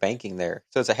banking there?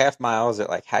 So it's a half mile. Is it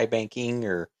like high banking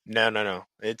or? No.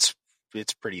 It's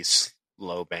pretty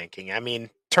slow banking. I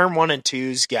mean, turn 1 and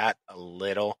 2's got a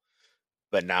little,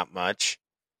 but not much.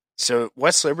 So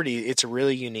West Liberty, it's a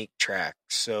really unique track.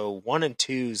 So 1 and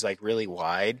 2's like really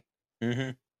wide.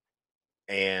 Mm-hmm.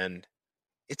 And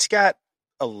it's got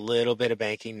a little bit of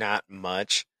banking, not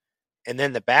much. And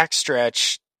then the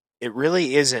backstretch, it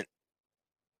really isn't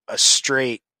a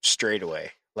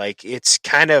straightaway. Like it's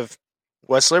kind of,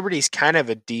 West Liberty's kind of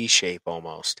a D shape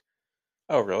almost.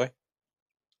 Oh, really?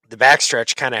 The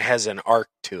backstretch kind of has an arc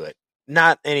to it.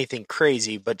 Not anything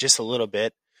crazy, but just a little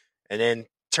bit. And then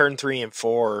turn 3 and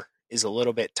 4 is a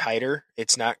little bit tighter.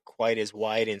 It's not quite as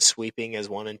wide and sweeping as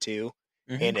 1 and 2.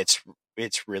 Mm-hmm. And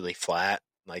it's really flat.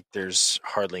 Like there's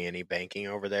hardly any banking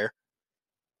over there.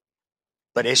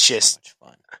 But it's just so much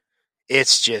fun.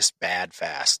 It's just bad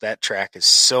fast. That track is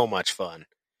so much fun.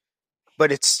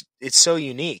 But it's so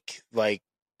unique. Like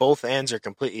both ends are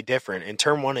completely different. In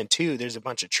turn 1 and 2, there's a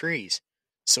bunch of trees.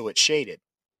 So it's shaded.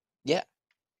 Yeah.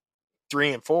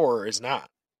 3 and 4 is not.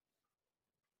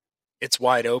 It's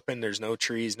wide open. There's no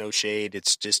trees, no shade.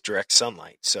 It's just direct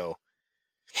sunlight. So,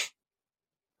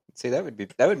 see, that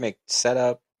would make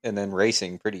setup and then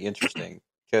racing pretty interesting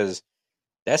because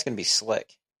that's going to be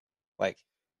slick. Like,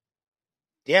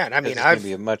 yeah, and I mean, it's going to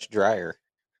be much drier.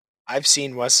 I've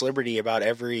seen West Liberty about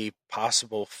every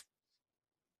possible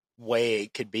way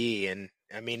it could be, and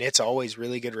I mean, it's always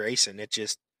really good racing.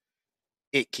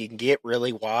 It can get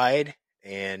really wide,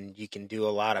 and you can do a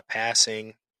lot of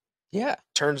passing. Yeah,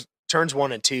 turns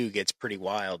 1 and 2 gets pretty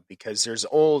wild because there's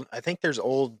old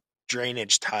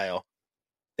drainage tile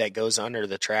that goes under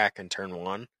the track in turn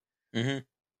 1. Mm-hmm.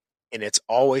 And it's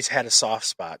always had a soft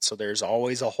spot. So there's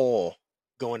always a hole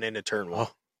going into turn 1.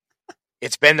 Oh.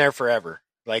 It's been there forever.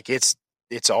 Like it's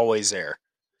always there.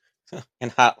 In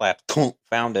hot lap,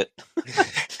 found it.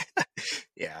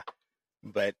 Yeah.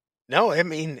 But No, I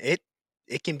mean it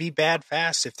can be bad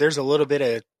fast if there's a little bit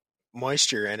of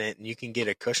moisture in it and you can get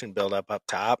a cushion buildup up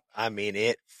top. I mean,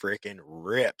 it freaking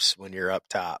rips when you're up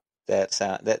top. That's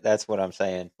what I'm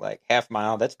saying. Like half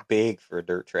mile, that's big for a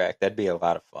dirt track. That'd be a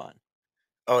lot of fun.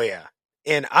 Oh yeah.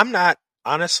 And I'm not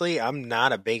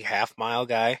a big half mile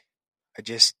guy. I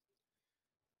just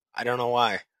I don't know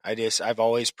why. I've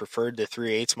always preferred the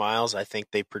 3/8 miles. I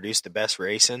think they produce the best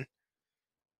racing.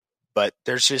 But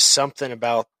there's just something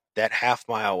about that half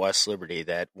mile West Liberty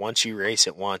that once you race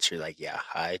it once, you're like, yeah,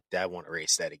 I want to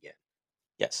race that again.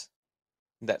 Yes,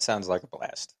 that sounds like a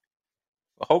blast.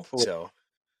 Well, hopefully So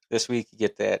this week you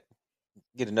get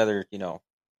another,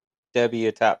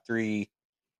 W top three,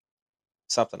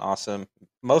 something awesome.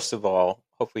 Most of all,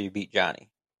 hopefully you beat Johnny.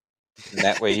 And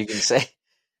that way you can say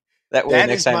that way that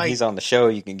next is time my he's on the show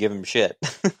you can give him shit.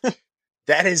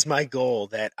 that is my goal.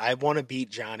 That I want to beat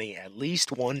Johnny at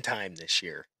least one time this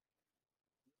year.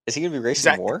 Is he gonna be 'Cause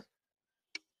racing more?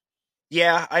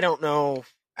 Yeah, I don't know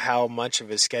how much of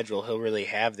his schedule he'll really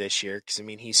have this year because I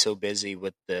mean he's so busy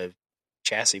with the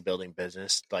chassis building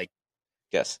business. Like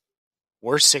Yes.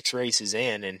 we're 6 races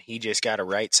in, and he just got a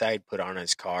right side put on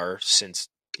his car since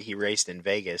he raced in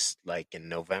Vegas, like in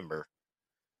November.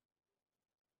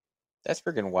 That's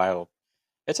freaking wild.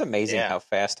 It's amazing Yeah, how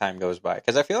fast time goes by.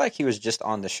 Because I feel like he was just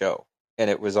on the show, and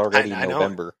it was already I know it.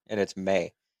 November, and it's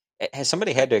May. Has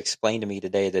somebody had to explain to me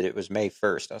today that it was May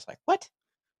 1st? I was like, what?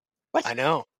 What? I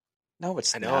know, No,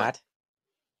 it's I know it. not.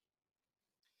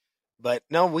 But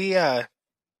no,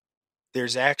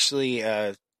 there's actually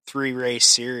a 3 race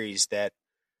series that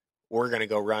we're gonna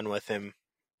go run with him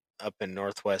up in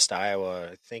Northwest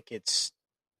Iowa. I think it's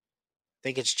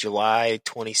July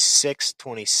 26th,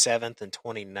 27th, and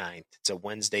 29th. It's a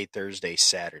Wednesday, Thursday,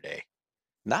 Saturday.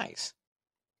 Nice.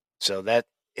 So that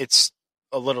it's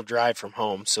a little drive from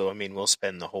home. So I mean, we'll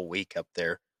spend the whole week up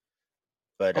there.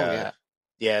 But Oh, yeah.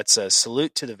 yeah, it's a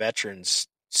salute to the veterans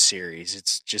series.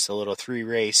 It's just a little 3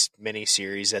 race mini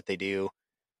series that they do.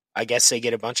 I guess they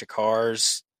get a bunch of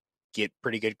cars, get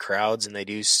pretty good crowds, and they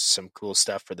do some cool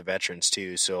stuff for the veterans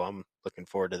too. So I'm looking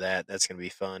forward to that. That's going to be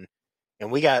fun.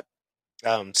 And we got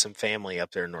some family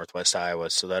up there in Northwest Iowa,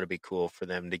 so that'll be cool for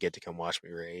them to get to come watch me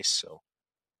race. So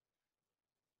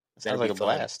Sounds that'll like be a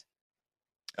fun. blast.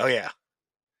 Oh yeah,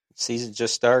 Season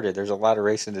just started. There's a lot of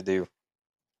racing to do.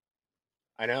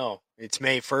 I know. It's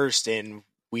May 1st, and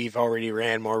we've already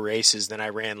ran more races than I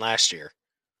ran last year.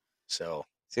 So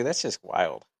See, that's just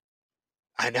wild.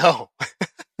 I know.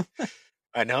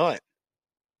 I know it.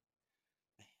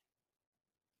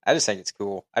 I just think it's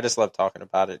cool. I just love talking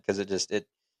about it because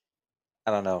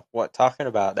I don't know what talking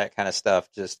about that kind of stuff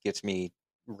just gets me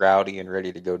rowdy and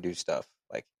ready to go do stuff.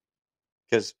 Like,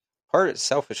 because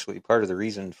selfishly, part of the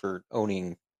reason for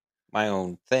owning my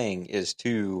own thing is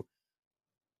to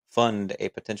fund a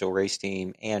potential race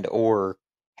team and or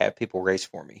have people race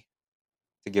for me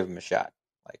to give them a shot.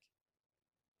 Like,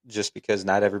 just because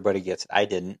not everybody gets it. I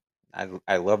didn't.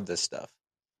 I love this stuff.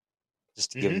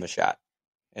 Just to give Hmm. them a shot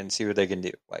and see what they can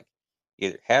do. Like,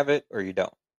 either have it or you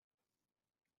don't.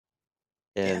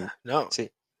 Yeah. And No. see,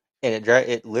 and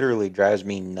it literally drives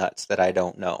me nuts that I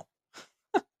don't know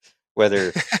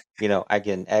whether I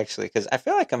can actually, because I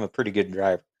feel like I'm a pretty good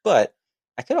driver, but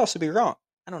I could also be wrong.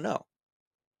 I don't know.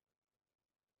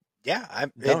 Yeah.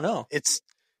 Don't know.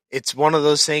 It's one of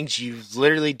those things you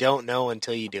literally don't know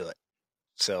until you do it.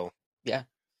 So Yeah.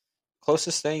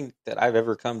 Closest thing that I've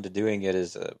ever come to doing it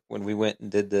is when we went and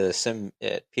did the sim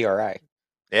at PRI.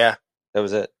 yeah, That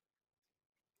was it.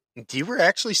 you were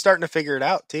actually starting to figure it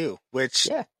out too, which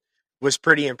Yeah. was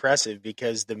pretty impressive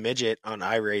because the midget on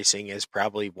iRacing is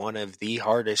probably one of the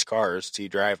hardest cars to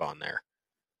drive on there.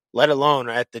 Let alone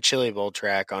at the Chili Bowl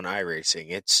track on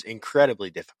iRacing. It's incredibly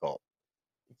difficult.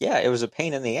 Yeah, it was a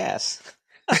pain in the ass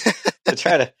to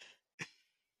try to.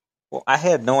 Well, I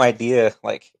had no idea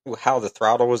like how the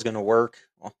throttle was going to work.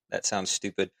 Well, that sounds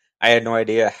stupid. I had no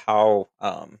idea how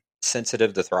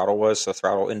sensitive the throttle was. So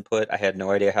throttle input, I had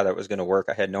no idea how that was going to work.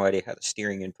 I had no idea how the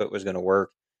steering input was going to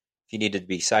work. If you needed to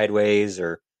be sideways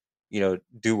or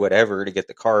do whatever to get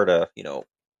the car to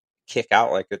kick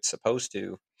out like it's supposed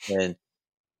to. And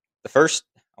the first,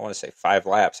 I want to say 5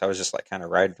 laps, I was just like kind of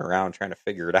riding around trying to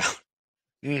figure it out.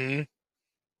 Hmm.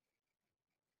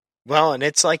 Well, and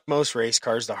it's like most race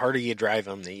cars, the harder you drive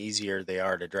them, the easier they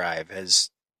are to drive. As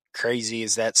crazy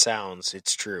as that sounds,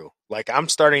 it's true. Like I'm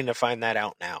starting to find that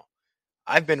out now.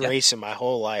 I've been Yeah. racing my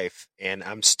whole life and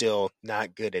I'm still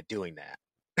not good at doing that.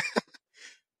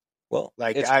 Well,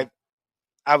 Like it's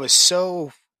I was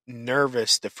so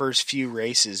nervous the first few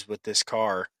races with this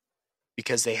car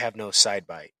because they have no side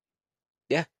bite.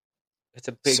 yeah, it's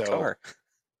a big So car.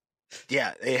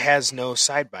 Yeah, it has no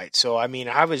side bite. So I mean,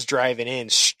 I was driving in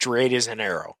straight as an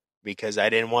arrow because I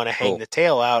didn't want to hang Oh, the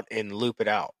tail out and loop it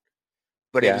out.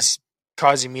 But it yeah, was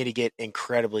causing me to get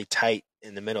incredibly tight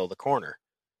in the middle of the corner.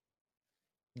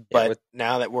 yeah. But With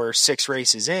now that we're 6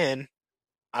 races in,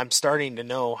 I'm starting to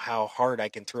know how hard I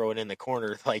can throw it in the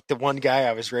corner. Like the one guy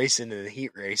I was racing in the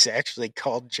heat race actually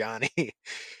called Johnny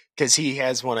because he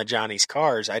has one of Johnny's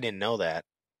cars. I didn't know that.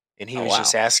 And he oh was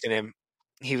just wow. asking him,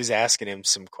 he was asking him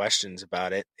some questions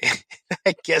about it.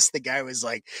 I guess the guy was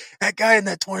like, that guy in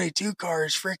that 22 car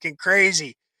is freaking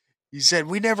crazy. He said,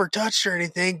 we never touched or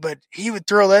anything, but he would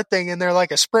throw that thing in there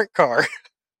like a sprint car.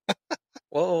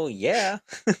 Well, yeah.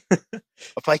 I'm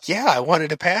like, yeah, I wanted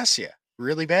to pass you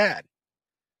really bad.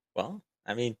 Well,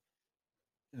 I mean,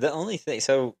 the only thing,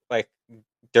 so like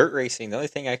dirt racing, the only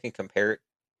thing I can compare it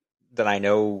that I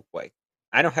know, like,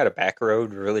 I know how to back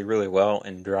road really, really well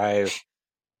and drive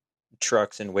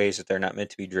trucks in ways that they're not meant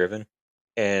to be driven.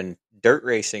 And dirt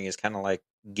racing is kind of like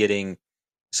getting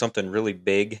something really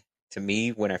big to me.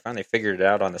 When I finally figured it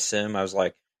out on the sim, I was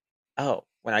like, oh,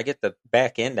 when I get the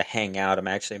back end to hang out, I'm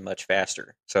actually much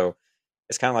faster. So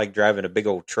it's kind of like driving a big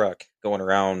old truck going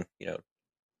around,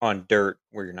 on dirt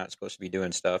where you're not supposed to be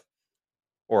doing stuff,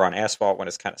 or on asphalt when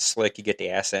it's kind of slick. You get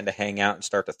the ass end to hang out and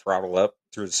start to throttle up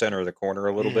through the center of the corner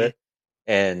a little Hmm. bit,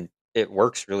 and it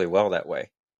works really well that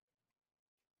way.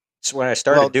 So when I Well,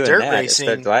 started doing dirt that, the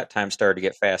racing, lap time started to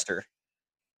get faster.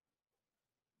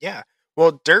 yeah.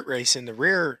 Well, dirt racing, the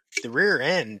rear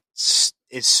end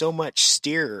is so much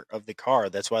steer of the car.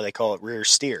 That's why they call it rear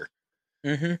steer.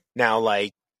 Mm-hmm. Now,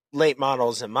 like late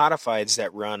models and modifieds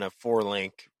that run a 4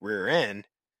 link rear end,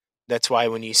 that's why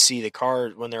when you see the car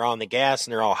when they're on the gas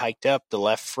and they're all hiked up, the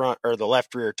left front or the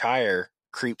left rear tire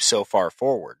creeps so far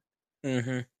forward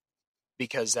Mm-hmm.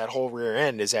 because that whole rear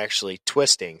end is actually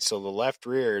twisting. So the left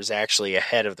rear is actually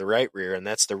ahead of the right rear, and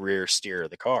that's the rear steer of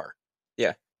the car.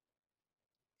 Yeah.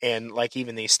 And like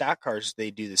even these stock cars, they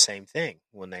do the same thing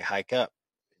when they hike up.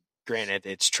 Granted,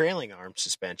 it's trailing arm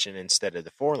suspension instead of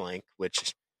the 4 link,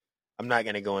 which I'm not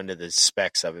going to go into the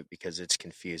specs of it because it's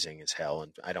confusing as hell,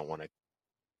 and I don't want to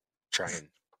try and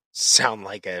sound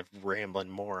like a rambling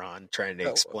moron trying to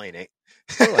Oh, explain it.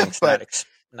 four link's But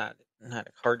not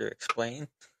hard to explain.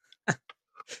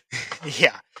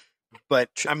 yeah, but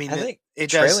I mean I think it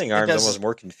does trailing it arms does. almost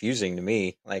more confusing to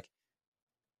me. Like,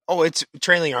 Oh, it's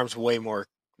trailing arms way more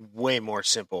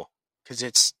simple because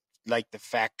it's like the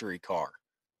factory car.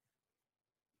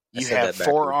 I You said have that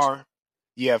four backwards. arm,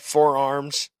 you have 4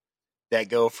 arms that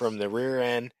go from the rear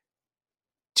end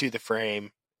to the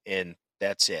frame, and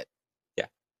that's it. Yeah.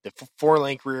 The 4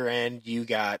 link rear end, you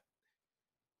got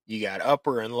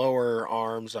upper and lower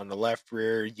arms on the left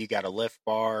rear. You got a lift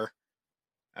bar.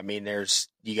 I mean,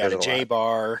 you got There's a a J lot.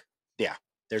 bar. Yeah,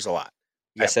 there's a lot.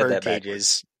 You I got said bird that backwards.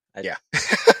 cages. I Yeah.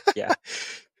 Yeah.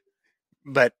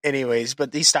 But anyways,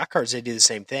 but these stock cars they do the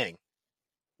same thing.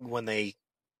 When they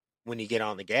when you get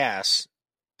on the gas,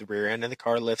 the rear end of the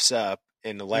car lifts up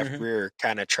and the left Mm-hmm. rear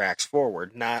kind of tracks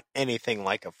forward. Not anything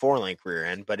like a 4 link rear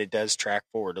end, but it does track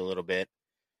forward a little bit.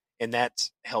 And that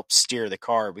helps steer the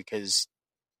car because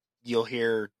you'll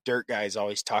hear dirt guys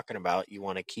always talking about you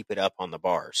want to keep it up on the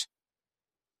bars.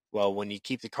 Well, when you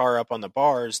keep the car up on the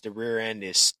bars, the rear end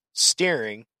is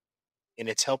steering and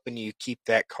it's helping you keep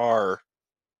that car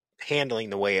handling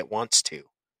the way it wants to.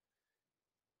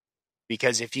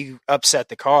 Because if you upset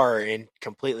the car and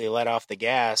completely let off the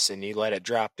gas and you let it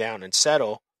drop down and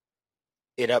settle,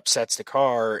 it upsets the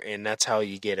car, and that's how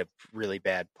you get a really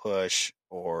bad push,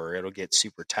 or it'll get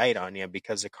super tight on you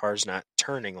because the car's not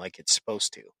turning like it's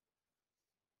supposed to.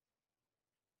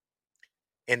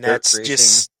 And Dirt that's racing.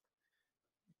 just,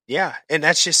 yeah, and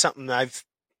that's just something I've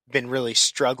been really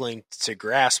struggling to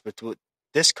grasp with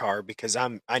this car because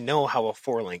I know how a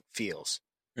 4 link feels.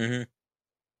 Mm-hmm.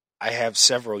 I have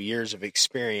several years of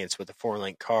experience with a 4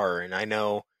 link car, and I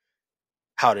know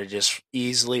how to just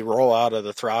easily roll out of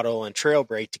the throttle and trail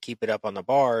brake to keep it up on the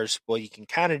bars. Well, you can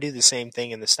kind of do the same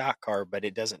thing in the stock car, but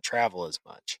it doesn't travel as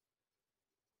much.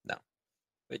 No,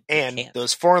 but you And can't.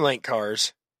 those 4 link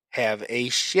cars have a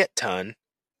shit ton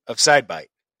of side bite.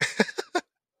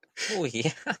 Oh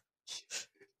yeah.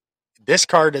 This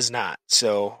car does not.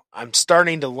 So I'm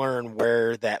starting to learn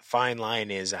where that fine line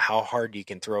is, how hard you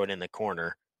can throw it in the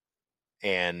corner,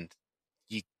 and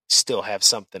you still have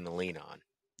something to lean on.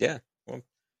 Yeah. Well,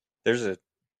 there's a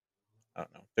I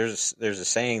don't know. There's a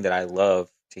saying that I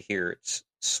love to hear. It's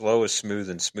slow is smooth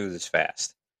and smooth is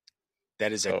fast.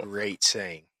 That is a So great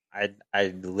saying. I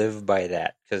live by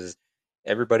that because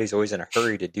everybody's always in a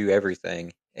hurry to do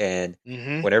everything, and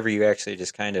Mm-hmm. whenever you actually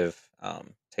just kind of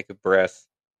take a breath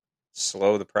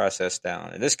slow the process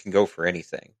down, and this can go for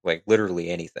anything, like literally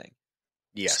anything.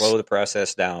 Yes. Slow the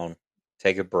process down,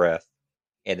 take a breath,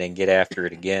 and then get after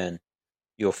it again.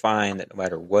 You'll find that no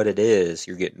matter what it is,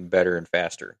 you're getting better and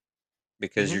faster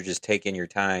because you're just taking your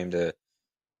time to,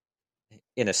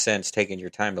 in a sense, taking your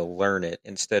time to learn it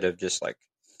instead of just like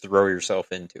throw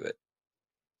yourself into it.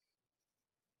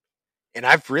 And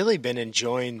I've really been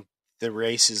enjoying the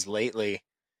races lately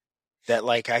that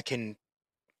like I can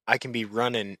be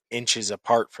running inches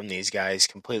apart from these guys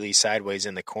completely sideways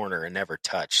in the corner and never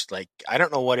touched. Like I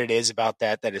don't know what it is about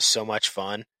that is so much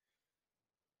fun.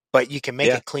 But you can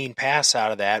make a clean pass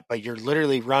out of that, but you're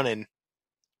literally running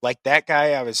like that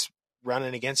guy I was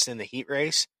running against in the heat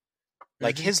race.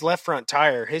 Like his left front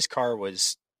tire, his car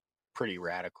was pretty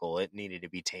radical. It needed to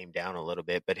be tamed down a little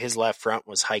bit, but his left front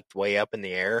was hiked way up in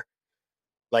the air.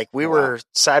 Like we were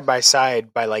side by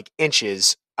side by like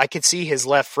inches. I could see his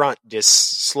left front just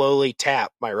slowly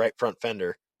tap my right front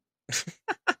fender.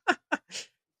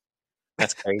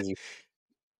 That's crazy.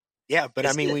 Yeah, but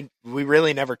I mean, we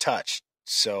really never touched.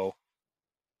 So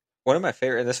one of my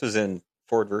favorite, and this was in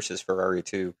Ford versus Ferrari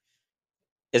too.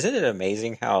 Isn't it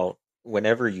amazing how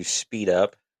whenever you speed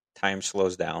up, time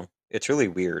slows down? It's really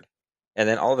weird. And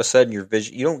then all of a sudden your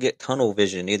vision, you don't get tunnel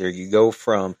vision either. You go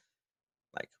from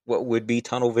like what would be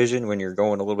tunnel vision when you're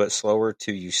going a little bit slower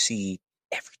to you see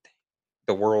everything.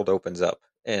 The world opens up.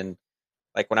 And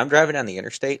like when I'm driving down the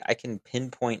interstate, I can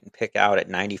pinpoint and pick out at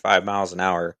 95 miles an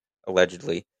hour,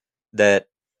 allegedly, that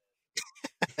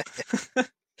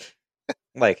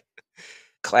like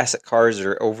classic cars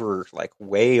are over, like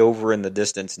way over in the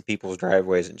distance in people's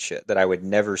driveways and shit that I would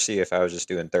never see if I was just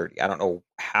doing 30. I don't know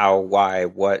how, why,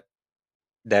 what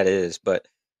that is, but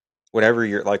whenever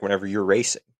you're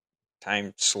racing,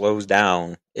 time slows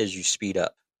down as you speed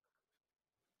up.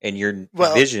 And your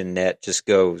vision net just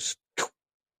goes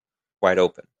wide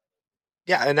open.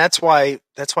 Yeah, and that's why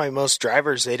most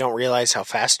drivers, they don't realize how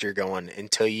fast you're going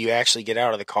until you actually get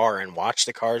out of the car and watch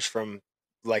the cars from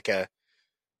like a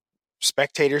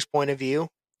spectator's point of view.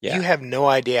 Yeah. You have no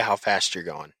idea how fast you're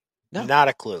going. No. Not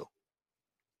a clue.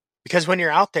 Because when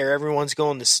you're out there, everyone's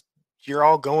going this. You're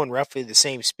all going roughly the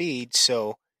same speed,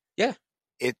 so yeah,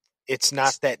 it's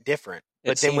not that different.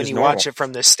 But then when you watch it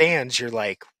from the stands, you're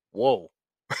like, whoa.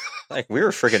 Like we were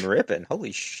friggin' ripping.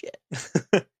 Holy shit.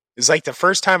 It's like the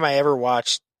first time I ever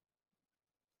watched.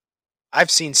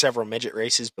 I've seen several midget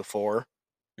races before,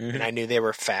 and I knew they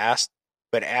were fast.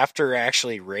 But after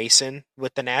actually racing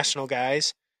with the national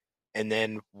guys and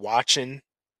then watching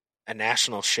a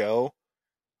national show,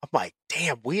 I'm like,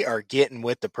 damn, we are getting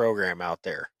with the program out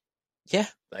there. Yeah.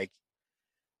 Like,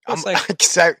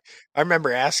 I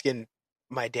remember asking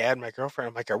my dad and my girlfriend,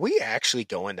 I'm like, are we actually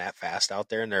going that fast out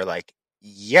there? And they're like,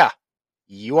 yeah,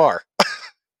 you are.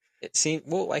 It seemed,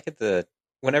 well, like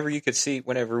whenever we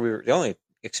were, the only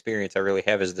experience I really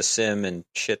have is the sim and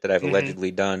shit that I've allegedly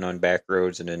done on back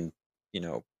roads and in,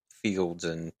 fields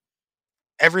and.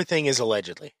 Everything is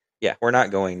allegedly. Yeah, we're not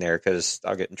going there because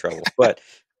I'll get in trouble. But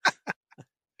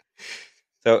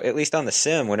so at least on the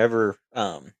sim, whenever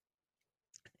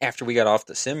after we got off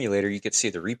the simulator, you could see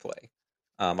the replay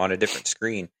on a different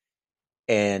screen.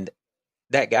 And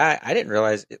that guy, I didn't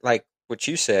realize, like what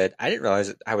you said, I didn't realize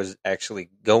that I was actually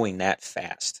going that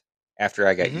fast after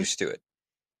I got used to it.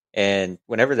 And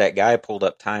whenever that guy pulled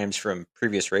up times from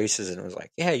previous races and was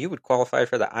like, yeah, you would qualify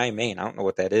for the I-Main. I don't know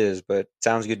what that is, but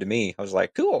sounds good to me. I was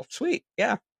like, cool, sweet.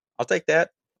 Yeah, I'll take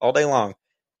that all day long.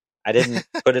 I didn't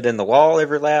put it in the wall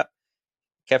every lap,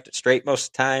 kept it straight most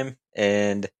of the time.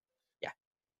 And yeah,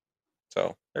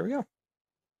 so there we go.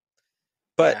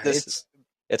 But yeah,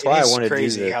 it's why I want to do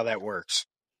crazy how that works.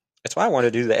 That's why I want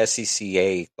to do the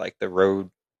SCCA, like the road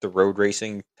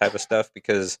racing type of stuff,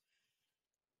 because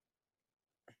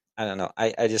I don't know.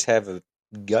 I just have a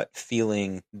gut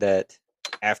feeling that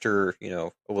after,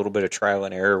 a little bit of trial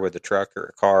and error with a truck or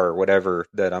a car or whatever,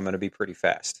 that I'm going to be pretty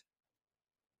fast.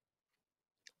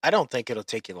 I don't think it'll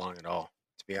take you long at all,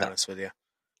 to be honest with you.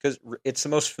 Because it's the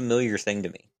most familiar thing to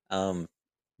me.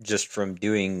 Just from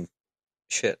doing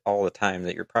shit all the time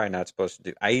that you're probably not supposed to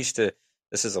do.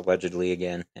 This is allegedly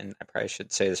again, and I probably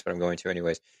should say this, but I'm going to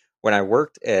anyways. When I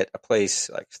worked at a place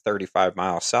like 35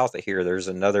 miles south of here, there's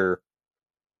another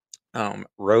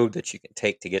road that you can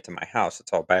take to get to my house.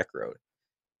 It's all back road.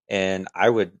 And I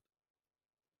would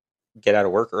get out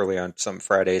of work early on some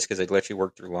Fridays because they'd let you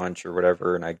work through lunch or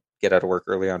whatever. And I'd get out of work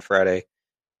early on Friday.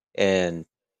 And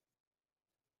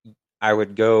I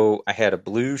had a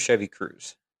blue Chevy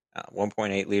Cruze,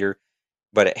 1.8 liter,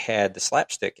 but it had the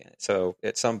slapstick in it. So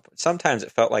sometimes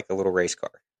it felt like a little race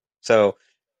car. So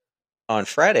on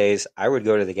Fridays, I would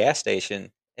go to the gas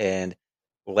station and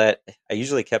I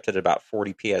usually kept it at about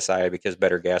 40 psi because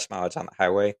better gas mileage on the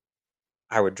highway.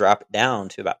 I would drop it down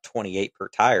to about 28 per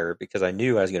tire because I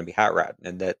knew I was going to be hot rodding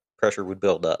and that pressure would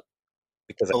build up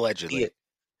because I could see Allegedly. it.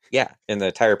 Yeah, in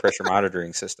the tire pressure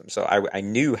monitoring system. So I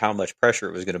knew how much pressure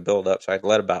it was going to build up. So I'd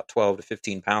let about 12 to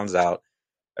 15 pounds out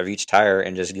of each tire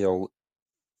and just go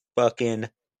fucking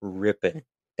ripping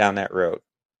down that road.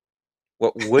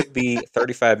 What would be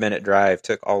 35-minute drive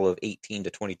took all of 18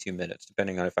 to 22 minutes,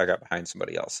 depending on if I got behind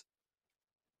somebody else.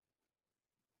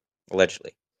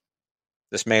 Allegedly.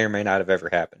 This may or may not have ever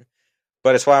happened.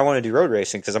 But it's why I want to do road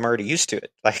racing because I'm already used to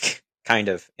it. Like, kind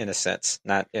of, in a sense.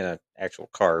 Not in an actual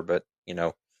car, but,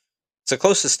 it's the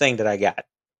closest thing that I got.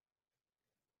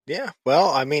 Yeah. Well,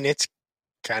 I mean, it's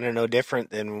kind of no different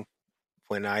than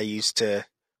when I used to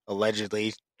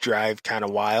allegedly drive kind of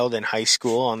wild in high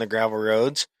school on the gravel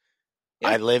roads. Yeah.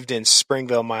 I lived in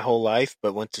Springville my whole life,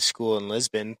 but went to school in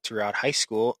Lisbon throughout high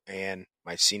school. And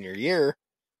my senior year,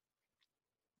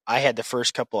 I had the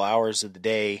first couple hours of the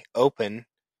day open,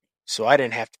 so I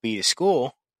didn't have to be to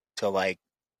school till like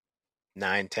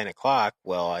 9, 10 o'clock.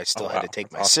 Well, I still had to take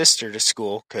That's my awesome. sister to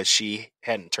school because she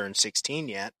hadn't turned 16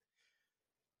 yet.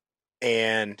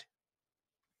 And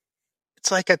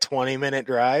it's like a 20-minute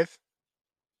drive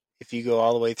if you go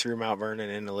all the way through Mount Vernon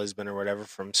into Lisbon or whatever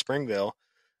from Springville.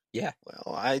 Yeah.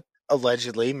 Well, I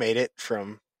allegedly made it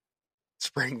from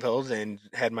Springville and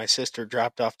had my sister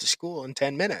dropped off to school in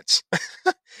 10 minutes.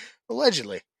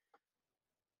 Allegedly.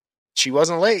 She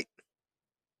wasn't late.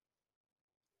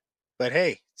 But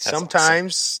hey, That's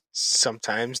awesome.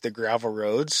 sometimes the gravel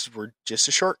roads were just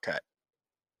a shortcut.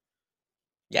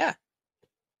 Yeah.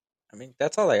 I mean,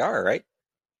 that's all they are, right?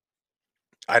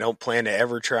 I don't plan to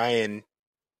ever try and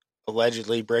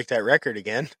allegedly break that record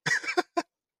again.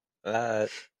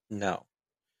 No.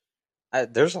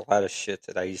 There's a lot of shit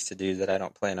that I used to do that I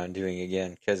don't plan on doing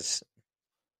again because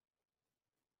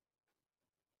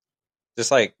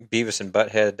just like Beavis and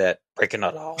Butthead, that breaking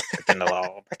the law, breaking the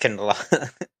law, breaking the law.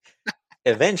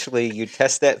 Eventually, you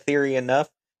test that theory enough,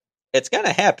 it's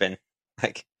gonna happen.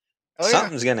 Like Oh yeah.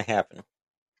 something's gonna happen.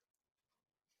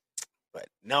 But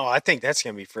no, I think that's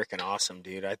gonna be freaking awesome,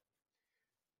 dude.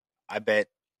 I bet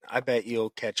I bet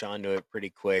you'll catch on to it pretty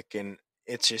quick, and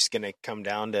it's just gonna come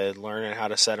down to learning how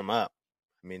to set them up.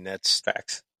 I mean,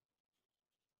 Facts.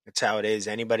 that's how it is.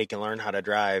 Anybody can learn how to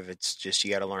drive. It's just you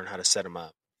got to learn how to set them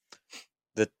up.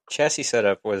 The chassis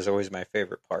setup was always my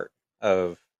favorite part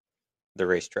of the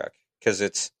race truck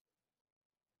because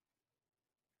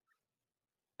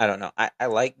I don't know. I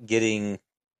like diving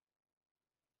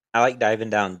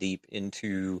down deep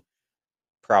into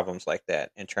problems like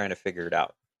that and trying to figure it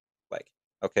out. Like,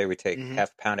 okay, we take Mm-hmm.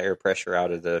 half a pound of air pressure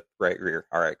out of the right rear.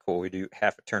 All right, cool. We do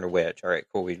half a turn of wedge. All right,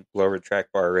 cool. We lower the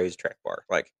track bar, raise track bar.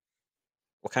 Like,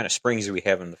 what kind of springs do we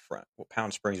have in the front? What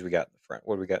pound springs we got in the front?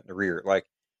 What do we got in the rear? Like,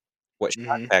 what shock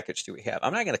Mm-hmm. package do we have?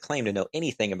 I'm not going to claim to know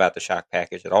anything about the shock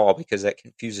package at all because that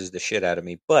confuses the shit out of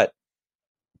me. But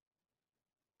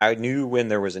I knew when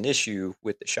there was an issue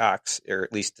with the shocks, or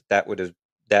at least that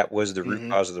was the root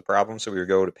Mm-hmm. cause of the problem. So we would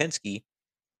go to Penske and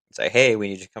say, "Hey, we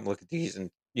need you to come look at these and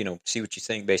see what you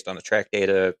think based on the track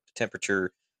data,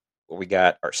 temperature, what we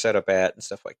got our setup at, and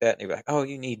stuff like that." And they'd be like, "Oh,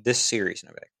 you need this series," and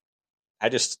I'd be like, I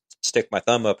just stick my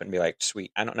thumb up and be like,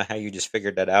 "Sweet." I don't know how you just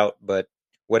figured that out, but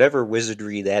whatever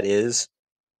wizardry that is,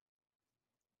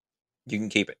 you can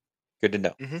keep it. Good to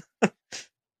know. Mm-hmm.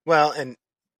 Well, and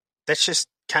that's just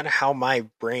kind of how my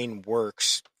brain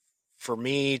works. For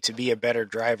me to be a better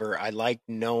driver, I like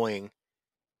knowing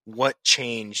what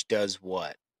change does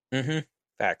what. Mm-hmm.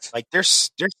 Facts. Like there's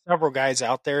several guys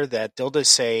out there that they'll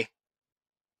just say,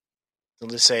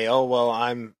 "Oh well,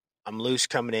 I'm loose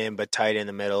coming in, but tight in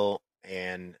the middle,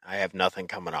 and I have nothing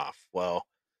coming off." Well,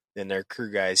 then their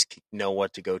crew guys know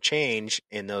what to go change,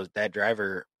 and that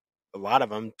driver, a lot of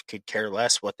them could care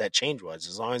less what that change was,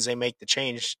 as long as they make the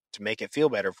change to make it feel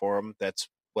better for them. That's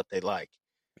what they like.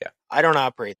 Yeah. I don't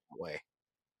operate that way.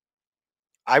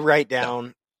 I write No.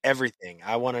 down everything.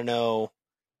 I want to know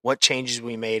what changes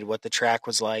we made, what the track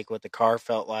was like, what the car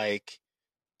felt like,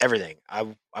 everything.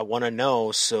 I want to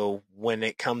know so when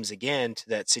it comes again to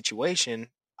that situation,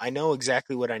 I know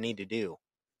exactly what I need to do.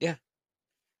 Yeah.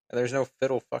 There's no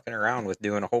fiddle fucking around with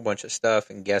doing a whole bunch of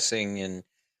stuff and guessing and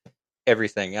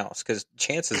everything else. Because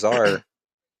chances are,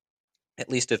 at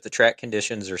least if the track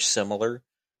conditions are similar,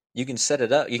 you can set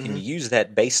it up. You can Hmm. use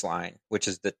that baseline, which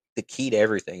is the key to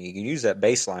everything. You can use that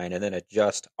baseline and then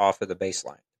adjust off of the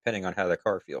baseline, depending on how the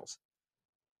car feels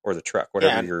or the truck,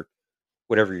 Yeah,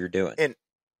 whatever you're doing. and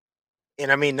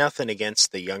I mean nothing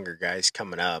against the younger guys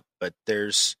coming up, but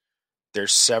there's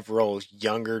several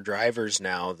younger drivers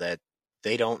now that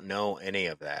they don't know any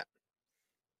of that.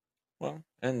 Well,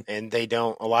 And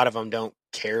a lot of them don't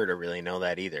care to really know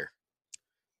that either.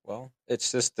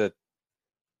 it's just that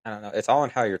I don't know. It's all in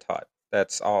how you're taught.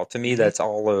 That's all. To me, Mm-hmm. that's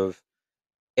all of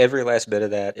every last bit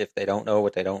of that. If they don't know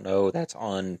what they don't know, that's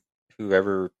on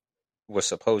whoever was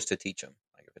supposed to teach them.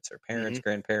 Like if it's their parents, Mm-hmm.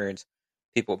 grandparents,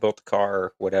 people who built the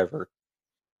car, whatever.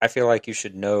 I feel like you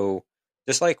should know,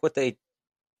 just like what they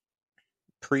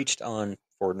preached on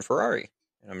Ford and Ferrari.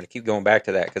 And I'm going to keep going back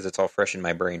to that because it's all fresh in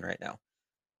my brain right now.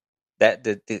 That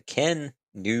the Ken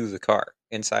knew the car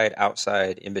inside,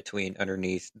 outside, in between,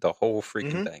 underneath, the whole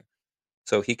freaking Mm-hmm. thing.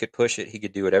 So he could push it. He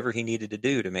could do whatever he needed to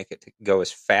do to make it to go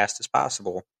as fast as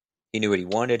possible. He knew what he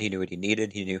wanted. He knew what he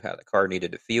needed. He knew how the car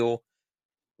needed to feel,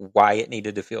 why it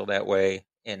needed to feel that way,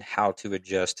 and how to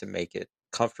adjust to make it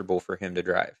comfortable for him to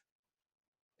drive,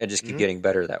 and just keep Mm-hmm. getting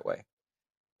better that way.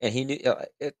 And he knew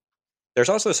it. There's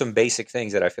also some basic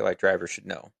things that I feel like drivers should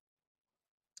know.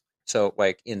 So,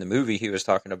 like in the movie, he was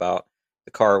talking about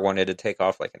the car wanted to take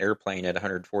off like an airplane at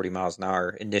 140 miles an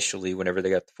hour initially whenever they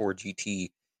got the Ford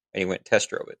GT, and he went and test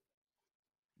drove it.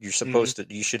 You're Mm-hmm. supposed to,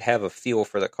 you should have a feel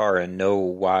for the car and know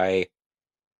why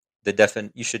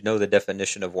you should know the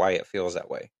definition of why it feels that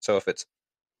way. So if it's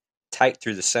tight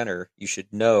through the center, you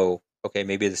should know, okay,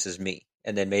 maybe this is me.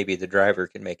 And then maybe the driver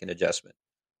can make an adjustment.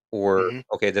 Or, Mm-hmm.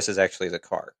 okay, this is actually the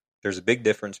car. There's a big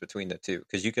difference between the two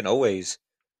because you can always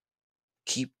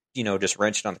keep, just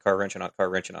wrenching on the car, wrenching on the car,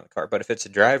 wrenching on the car. But if it's a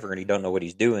driver and he don't know what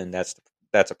he's doing, that's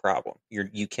a problem.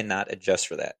 You cannot adjust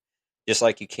for that. Just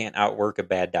like you can't outwork a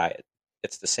bad diet.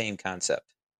 It's the same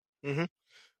concept. Mm-hmm.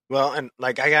 Well, and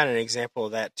like I got an example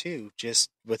of that too, just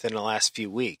within the last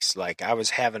few weeks. Like I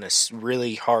was having a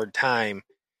really hard time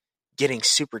getting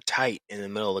super tight in the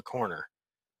middle of the corner.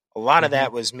 A lot of Mm-hmm.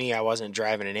 that was me. I wasn't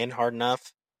driving it in hard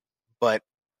enough, but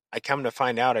I come to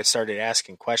find out I started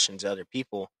asking questions to other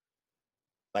people.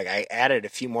 Like I added a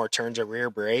few more turns of rear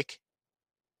brake,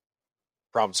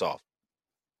 problem solved.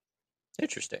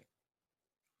 Interesting.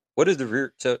 What did the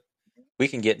rear? So we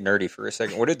can get nerdy for a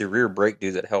second. What did the rear brake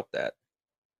do that helped that?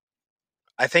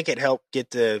 I think it helped get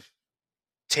the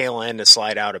tail end to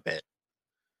slide out a bit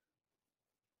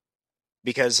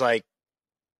because and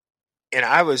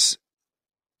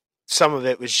some of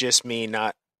it was just me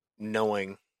not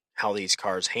knowing how these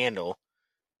cars handle,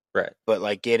 Right. but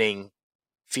like getting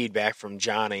feedback from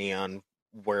Johnny on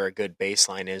where a good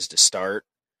baseline is to start.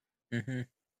 Mm-hmm.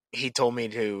 He told me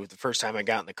the first time I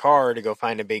got in the car to go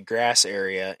find a big grass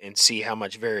area and see how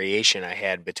much variation I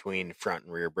had between front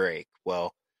and rear brake.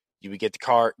 Well, you would get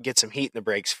some heat in the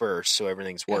brakes first so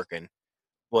everything's Yeah. working.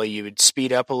 Well, you would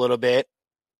speed up a little bit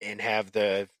and have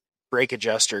the brake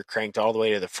adjuster cranked all the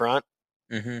way to the front.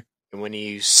 Mm-hmm. And when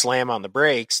you slam on the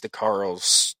brakes, the car will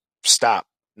stop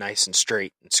nice and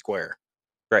straight and square.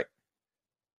 Right.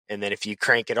 And then if you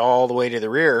crank it all the way to the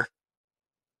rear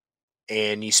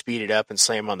and you speed it up and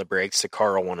slam on the brakes, the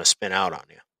car will want to spin out on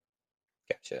you.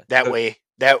 Gotcha. That way,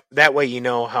 that way you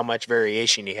know how much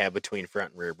variation you have between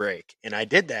front and rear brake. And I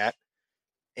did that,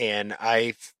 and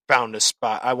I found a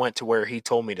spot. I went to where he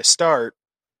told me to start,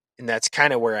 and that's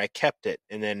kind of where I kept it.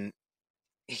 And then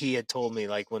he had told me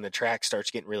like when the track starts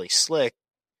getting really slick,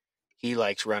 he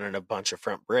likes running a bunch of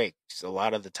front brakes. A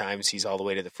lot of the times he's all the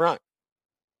way to the front.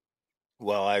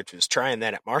 Well, I was trying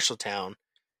that at Marshalltown, and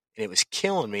it was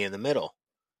killing me in the middle.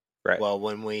 Right. Well,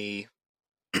 when we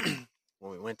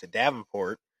went to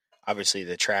Davenport, obviously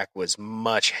the track was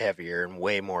much heavier and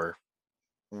way more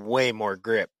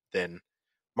grip than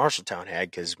Marshalltown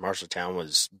had because Marshalltown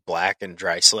was black and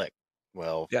dry slick.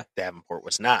 Well, Yeah. Davenport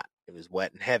was not. It was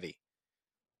wet and heavy.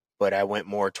 But I went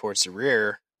more towards the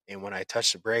rear, and when I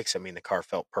touched the brakes, I mean, the car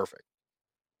felt perfect.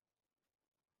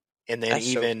 And then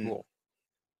That's so cool.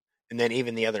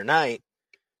 even the other night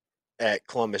at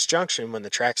Columbus Junction, when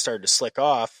the track started to slick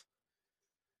off,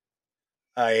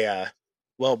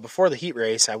 before the heat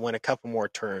race, I went a couple more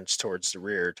turns towards the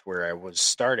rear to where I was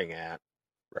starting at.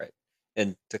 Right.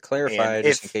 And to And clarify,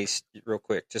 just in case, real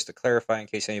quick, just to clarify in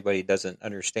case anybody doesn't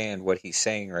understand what he's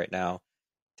saying right now,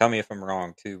 tell me if I'm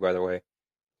wrong too, by the way.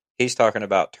 He's talking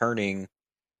about turning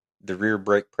the rear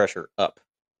brake pressure up,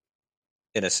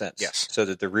 in a sense. Yes. So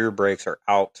that the rear brakes are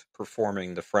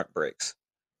outperforming the front brakes.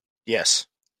 Yes.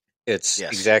 It's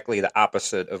Yes. exactly the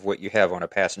opposite of what you have on a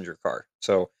passenger car.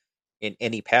 So in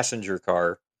any passenger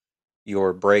car,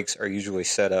 your brakes are usually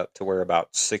set up to where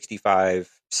about 60 to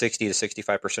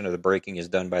 65% of the braking is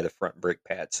done by the front brake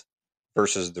pads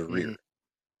versus the rear. Mm-hmm.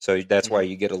 So that's why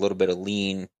you get a little bit of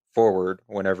lean forward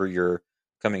whenever you're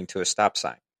coming to a stop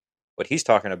sign. What he's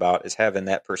talking about is having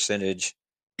that percentage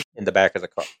in the back of the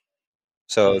car.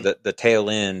 So the tail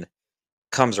end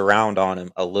comes around on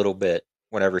him a little bit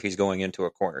whenever he's going into a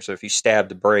corner. So if you stab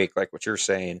the brake, like what you're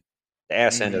saying, the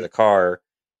ass end of Mhm. the car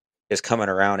is coming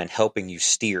around and helping you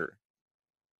steer.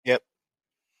 Yep.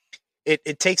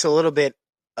 It takes a little bit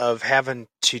of having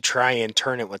to try and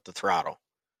turn it with the throttle.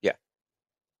 Yeah.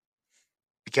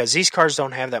 Because these cars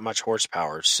don't have that much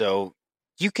horsepower, so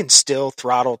you can still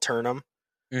throttle turn them.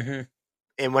 Mm-hmm.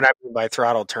 And what I mean by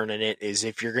throttle turning it is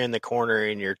if you're in the corner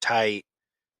and you're tight,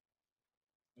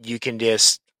 you can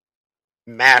just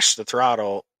mash the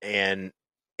throttle and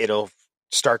it'll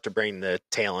start to bring the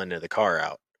tail end of the car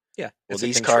out. Yeah, Well, it's a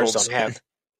these cars controlled don't spin. have.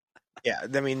 Yeah,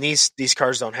 I mean these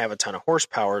cars don't have a ton of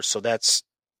horsepower, so that's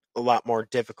a lot more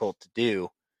difficult to do.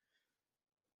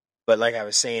 But like I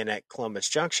was saying at Columbus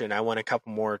Junction, I went a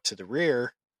couple more to the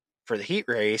rear for the heat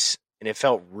race, and it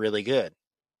felt really good.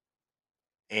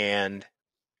 And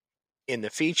in the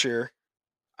feature,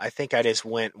 I think I just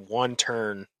went one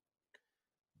turn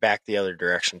back the other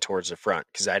direction towards the front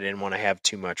because I didn't want to have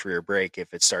too much rear brake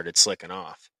if it started slicking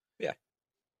off. Yeah.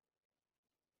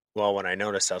 Well, when I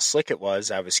noticed how slick it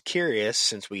was, I was curious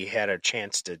since we had a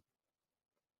chance to,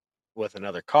 with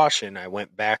another caution, I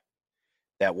went back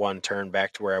that one turn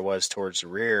back to where I was towards the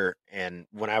rear. And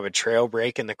when I would trail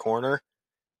brake in the corner,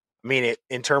 I mean, it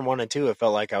in turn 1 and 2, it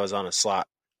felt like I was on a slot,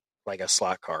 like a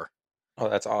slot car. Oh,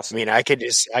 that's I awesome. mean, I could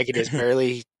just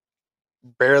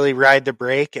barely ride the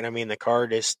brake, and I mean, the car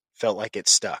just felt like it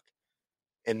stuck,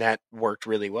 and that worked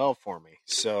really well for me.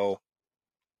 So,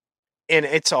 and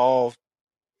it's all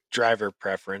driver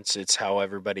preference. It's how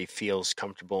everybody feels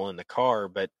comfortable in the car,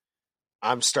 but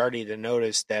I'm starting to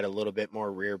notice that a little bit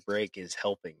more rear brake is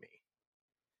helping me.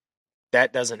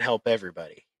 That doesn't help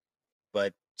everybody,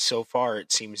 but so far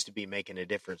it seems to be making a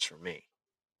difference for me.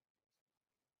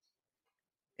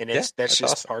 And Yeah, that's that's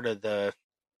just awesome.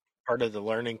 part of the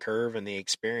learning curve and the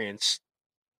experience,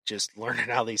 just learning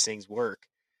how these things work.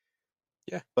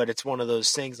 Yeah. But it's one of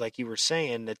those things, like you were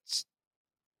saying, that's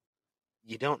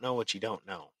you don't know what you don't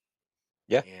know,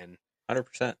 Yeah, and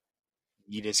 100%.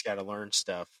 you just got to learn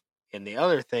stuff. And the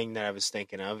other thing that I was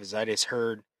thinking of is I just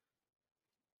heard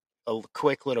a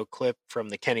quick little clip from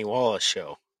the Kenny Wallace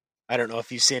show. I don't know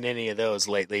if you've seen any of those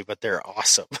lately, but they're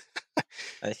awesome.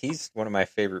 He's one of my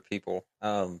favorite people.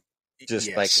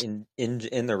 Just like Yes.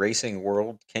 in the racing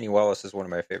world, Kenny Wallace is one of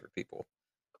my favorite people.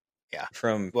 Yeah.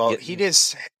 From Well, he getting,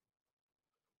 just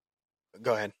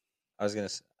go ahead. I was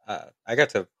gonna, I got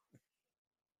to.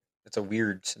 It's a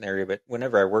weird scenario, but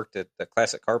whenever I worked at the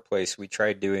classic car place, we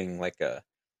tried doing like a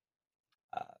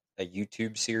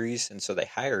YouTube series, and so they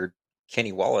hired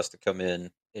Kenny Wallace to come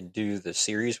in and do the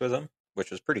series with them,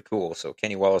 which was pretty cool. So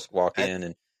Kenny Wallace would walk I, in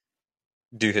and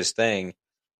do his thing,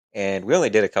 and we only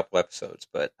did a couple episodes,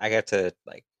 but I got to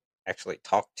like actually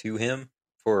talk to him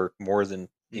for more than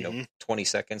mm-hmm. 20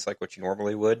 seconds, like what you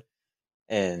normally would,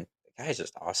 and the guy's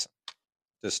just awesome,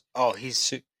 just Oh, he's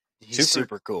su- he's super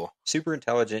super cool. super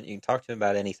intelligent. You can talk to him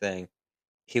about anything.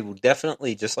 He will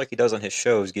definitely, just like he does on his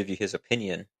shows, give you his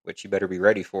opinion, which you better be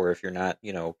ready for if you're not,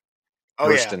 Oh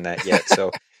versed yeah. in that yet.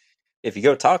 So if you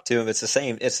go talk to him, it's the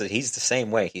same. He's the same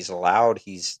way. He's loud.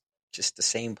 He's just the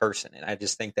same person, and I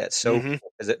just think that's so Mm-hmm.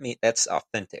 cool because that's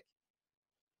authentic,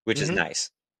 which is Mm-hmm.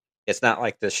 nice. It's not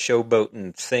like the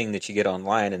showboating thing that you get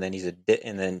online, and then he's a dick,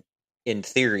 and then in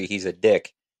theory he's a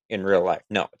dick in real life.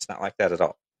 No, it's not like that at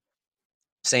all.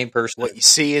 Same person. What you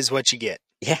see is what you get.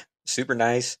 Yeah, super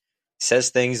nice.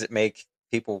 Says things that make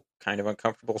people kind of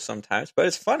uncomfortable sometimes, but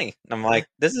it's funny. And I'm like,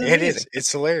 this is It amazing. is.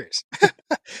 It's hilarious.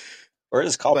 Or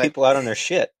just call But people out on their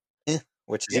shit,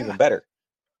 which is yeah, even better.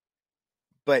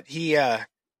 but he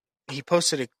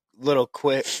posted a little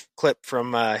quick clip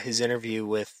from his interview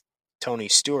with Tony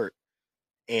Stewart,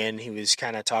 and he was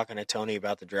kind of talking to Tony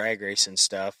about the drag race and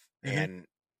stuff. Mm-hmm. And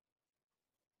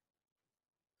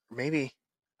maybe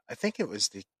I think it was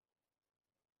the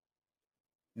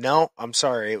no, I'm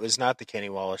sorry, it was not the Kenny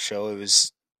Wallace show. It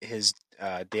was his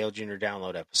Dale Jr.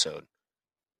 Download episode.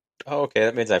 Oh, okay,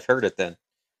 that means I've heard it then.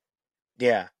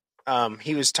 Yeah,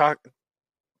 he was talking.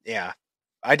 Yeah,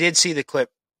 I did see the clip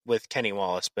with Kenny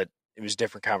Wallace, but it was a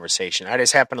different conversation. I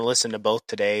just happened to listen to both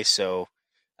today, so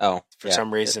Oh, for yeah.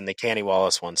 some reason the Kenny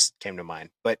Wallace ones came to mind.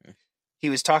 But he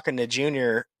was talking to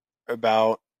Junior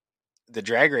about the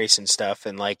drag race and stuff,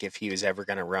 and like if he was ever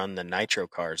going to run the nitro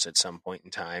cars at some point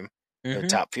in time, the Mm-hmm.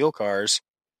 top fuel cars.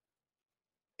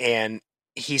 And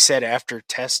he said after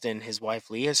testing his wife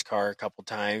Leah's car a couple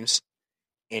times,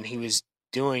 and he was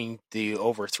doing the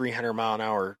over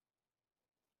 300-mile-an-hour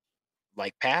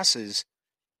like passes,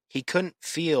 he couldn't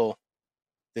feel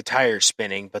the tires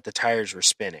spinning, but the tires were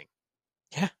spinning.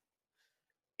 Yeah.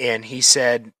 And he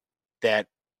said that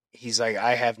he's like,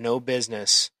 I have no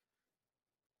business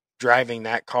driving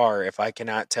that car if I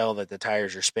cannot tell that the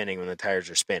tires are spinning when the tires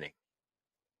are spinning.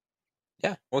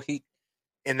 Yeah. Well,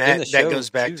 And In the that show goes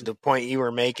back to too. the point you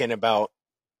were making about,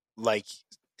 like,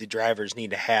 the drivers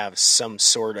need to have some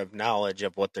sort of knowledge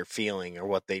of what they're feeling or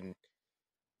what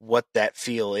that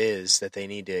feel is that they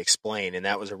need to explain. And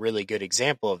that was a really good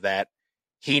example of that.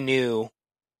 He knew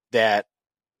that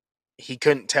he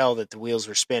couldn't tell that the wheels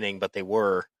were spinning, but they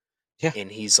were. Yeah.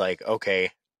 And he's like,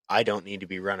 okay, I don't need to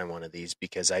be running one of these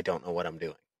because I don't know what I'm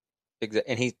doing.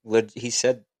 And he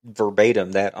said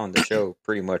verbatim that on the show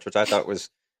pretty much, which I thought was,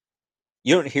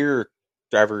 you don't hear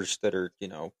drivers that are,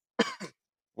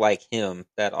 like him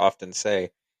that often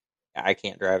say, I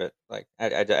can't drive it. Like,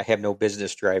 I have no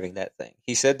business driving that thing.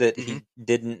 He said that he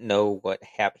didn't know what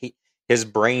happened. His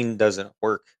brain doesn't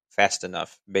work fast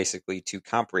enough, basically, to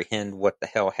comprehend what the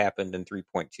hell happened in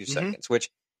 3.2 seconds, which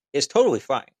is totally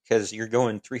fine because you're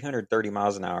going 330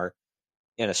 miles an hour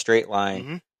in a straight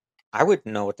line. I wouldn't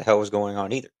know what the hell was going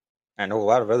on either. I know a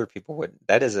lot of other people wouldn't.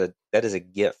 That is a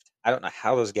gift. I don't know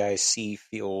how those guys see,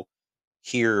 feel,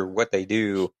 hear what they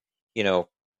do,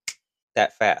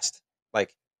 that fast.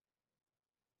 Like,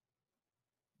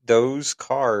 those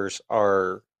cars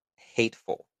are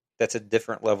hateful. That's a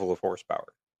different level of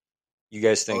horsepower. You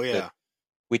guys think that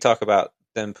we talk about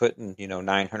them putting,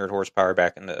 900 horsepower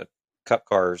back in the cup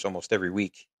cars almost every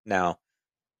week now.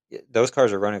 Those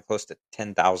cars are running close to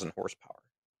 10,000 horsepower.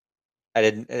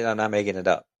 I'm not making it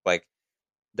up. Like,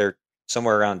 they're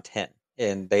somewhere around 10,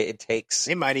 and it takes.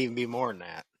 They might even be more than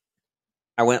that.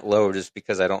 I went low just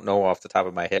because I don't know off the top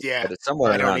of my head. Yeah, but it's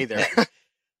somewhere I don't around either. 10.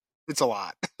 It's a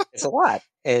lot. It's a lot,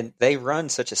 and they run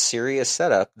such a serious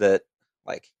setup that,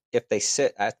 like, if they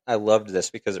sit, I loved this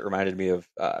because it reminded me of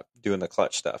doing the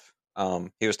clutch stuff.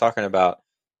 He was talking about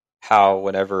how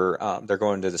whenever they're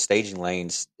going to the staging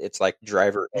lanes, it's like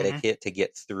driver etiquette to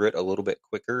get through it a little bit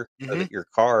quicker so that your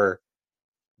car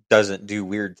doesn't do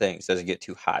weird things, doesn't get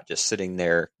too hot just sitting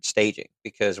there staging.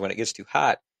 Because when it gets too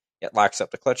hot, it locks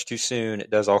up the clutch too soon. It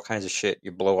does all kinds of shit.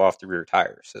 You blow off the rear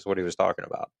tires, is what he was talking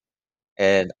about.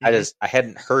 And I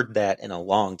hadn't heard that in a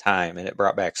long time, and it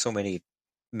brought back so many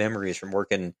memories from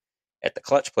working at the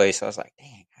clutch place. I was like,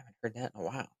 dang, I haven't heard that in a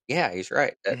while. Yeah, he's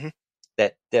right.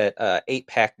 That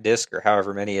 8-pack disc or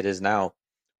however many it is now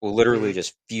will literally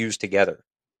just fuse together,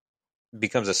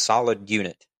 becomes a solid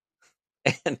unit.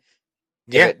 And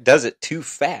if it does it too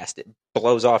fast, it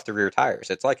blows off the rear tires.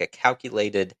 It's like a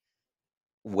calculated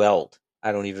weld.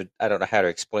 I don't know how to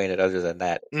explain it other than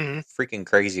that. It's freaking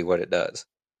crazy what it does.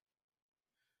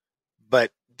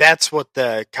 But that's what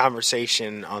the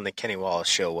conversation on the Kenny Wallace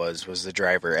show was the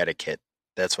driver etiquette.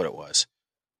 That's what it was.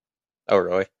 Oh,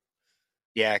 really?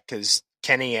 Yeah, because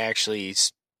Kenny actually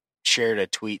shared a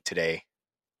tweet today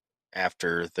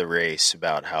after the race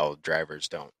about how drivers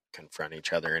don't confront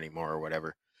each other anymore or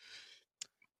whatever.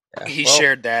 Yeah, he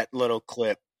shared that little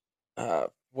clip.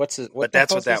 What's his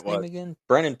name again?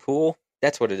 Brennan Poole.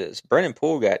 That's what it is. Brennan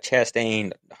Poole got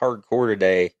Chastained hardcore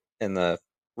today in the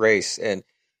race, and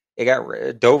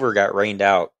Dover got rained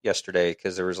out yesterday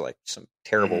because there was like some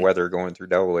terrible weather going through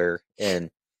Delaware, and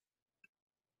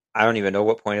I don't even know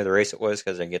what point of the race it was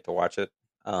because I didn't get to watch it.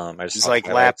 It's like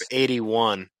lap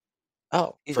 81.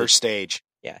 Oh, first stage.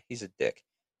 Yeah, he's a dick.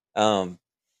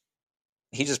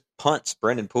 He just punts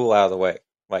Brendan Poole out of the way,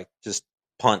 like just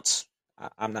punts.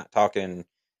 I'm not talking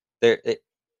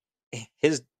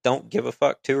his don't give a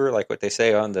fuck tour, like what they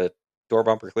say on the Door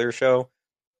Bumper Clear show.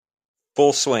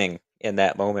 Full swing in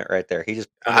that moment right there. He just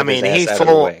he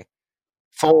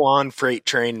full on freight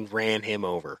train ran him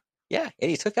over. Yeah,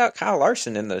 and he took out Kyle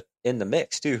Larson in the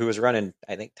mix too, who was running,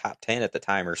 I think, top 10 at the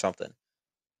time or something.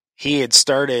 He had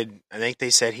started, I think they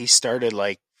said he started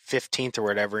like 15th or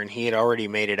whatever, and he had already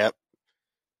made it up.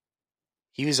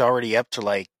 He was already up to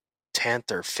like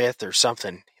 10th or 5th or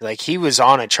something. Like, he was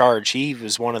on a charge. He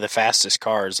was one of the fastest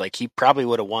cars. Like, he probably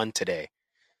would have won today.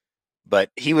 But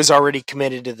he was already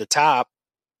committed to the top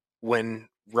when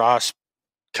Ross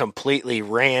completely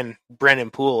ran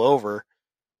Brennan Poole over.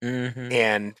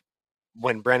 And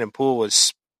when Brennan Poole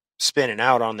was spinning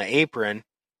out on the apron,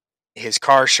 his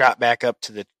car shot back up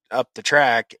the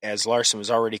track as Larson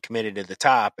was already committed to the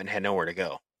top and had nowhere to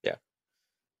go. Yeah.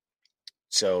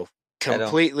 So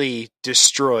completely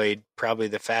destroyed probably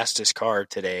the fastest car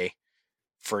today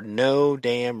for no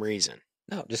damn reason.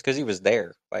 No, just because he was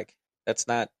there. Like, that's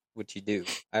not what you do.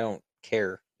 I don't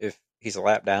care if he's a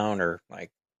lap down or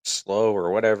like slow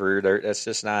or whatever. That's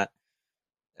just not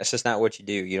what you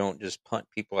do. You don't just punt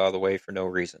people out of the way for no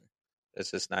reason. That's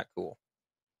just not cool.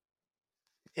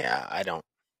 Yeah, I don't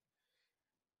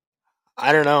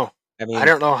know. I mean, I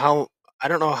don't know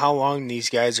how long these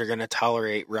guys are going to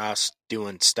tolerate Ross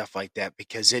doing stuff like that,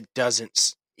 because it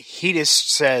doesn't. He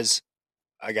just says,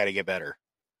 "I got to get better.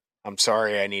 I'm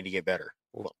sorry, I need to get better."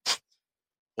 Well,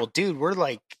 Well, dude, we're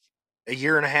like a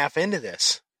year and a half into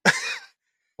this.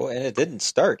 Well, and it didn't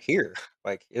start here.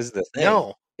 Like, is the thing.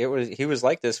 No. He was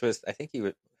like this with, I think he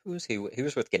was, who was he? He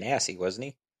was with Ganassi, wasn't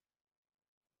he?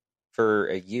 For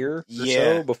a year or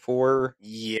Yeah. so before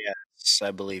Yes,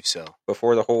 I believe so.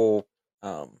 the whole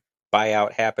um,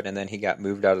 buyout happened, and then he got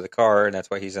moved out of the car, and that's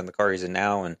why he's in the car he's in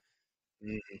now, and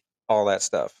Mhm. all that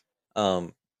stuff.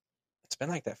 It's been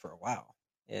like that for a while,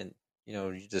 and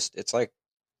you just it's like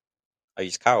I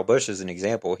use Kyle Busch as an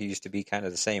example. He used to be kind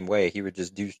of the same way. He would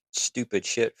just do stupid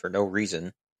shit for no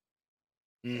reason,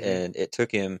 Mhm. and it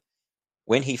took him.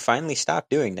 When he finally stopped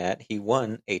doing that, he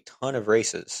won a ton of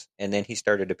races, and then he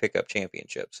started to pick up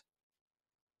championships.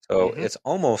 So Mhm. it's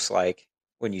almost like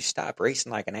when you stop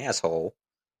racing like an asshole,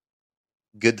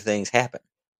 good things happen.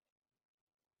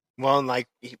 Well, and like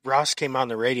Ross came on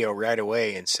the radio right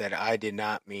away and said, "I did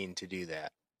not mean to do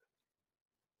that."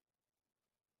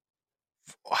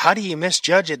 How do you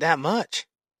misjudge it that much?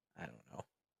 I don't know.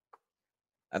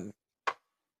 Um,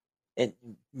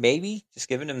 and maybe just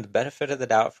giving him the benefit of the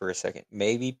doubt for a second.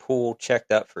 Maybe Poole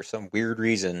checked up for some weird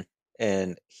reason,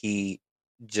 and he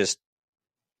just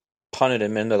punted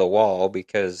him into the wall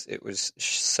because it was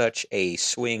such a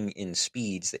swing in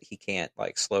speeds that he can't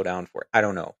like slow down for it. I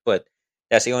don't know, but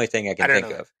that's the only thing I I can don't think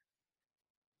know. of.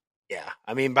 Yeah,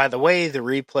 I mean, by the way the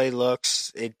replay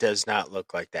looks, it does not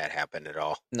look like that happened at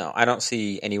all. No, I don't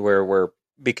see anywhere where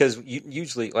because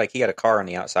usually like he had a car on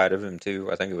the outside of him too.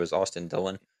 I think it was Austin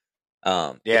Dillon.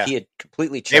 If Yeah, he had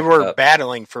completely they checked were up,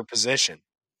 battling for position.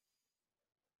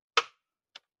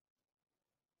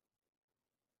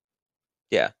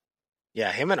 yeah,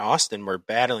 Yeah, him and Austin were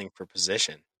battling for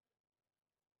position.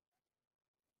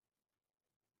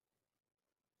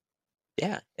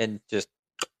 yeah, and just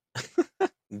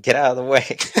get out of the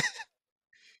way.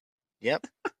 Yep.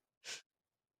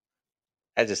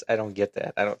 I don't get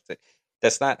that. I don't think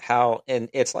that's not how, and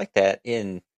it's like that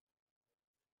in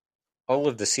all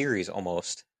of the series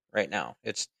almost right now.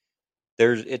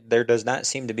 There does not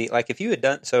seem to be like if you had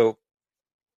done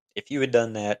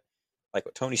that like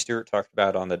what Tony Stewart talked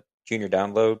about on the junior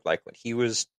download, like when he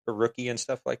was a rookie and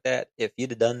stuff like that. If you'd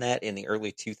have done that in the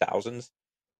early 2000s,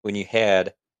 when you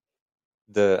had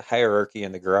the hierarchy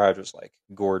in the garage was like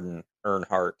Gordon,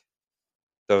 Earnhardt,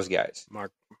 those guys,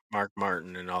 Mark Mark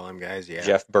Martin and all them guys. Yeah.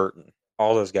 Jeff Burton,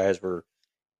 all those guys were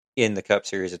in the Cup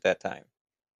Series at that time.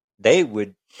 They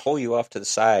would pull you off to the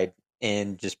side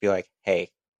and just be like,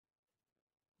 "Hey,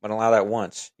 I'm gonna allow that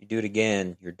once. You do it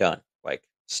again, you're done. Like,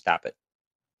 stop it.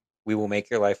 We will make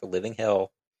your life a living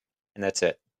hell, and that's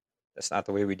it. That's not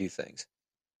the way we do things."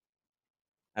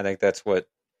 I think that's what.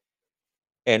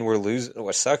 And we're losing.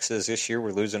 What sucks is this year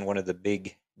we're losing one of the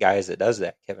big guys that does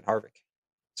that, Kevin Harvick.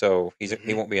 So he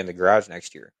Hmm. won't be in the garage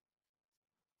next year.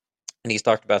 And he's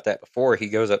talked about that before. He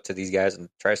goes up to these guys and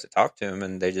tries to talk to them,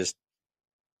 and they just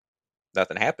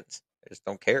nothing happens. They just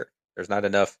don't care. There's not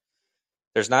enough.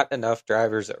 There's not enough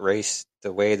drivers that race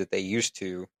the way that they used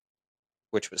to,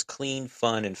 which was clean,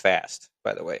 fun, and fast.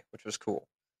 By the way, which was cool.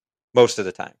 Most of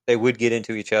the time, they would get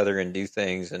into each other and do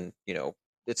things, and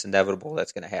it's inevitable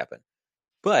that's going to happen.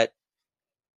 But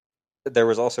there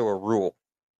was also a rule,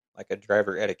 like a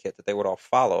driver etiquette, that they would all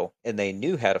follow, and they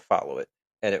knew how to follow it,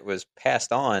 and it was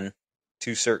passed on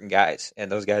to certain guys,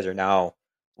 and those guys are now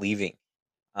leaving.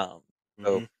 Um, Hmm.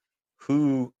 so,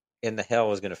 who in the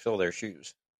hell is going to fill their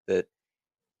shoes that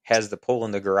has the pull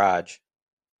in the garage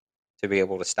to be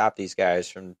able to stop these guys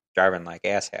from driving like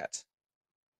asshats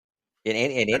in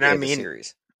And any I of the mean,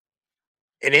 series?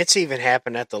 and it's even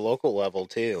happened at the local level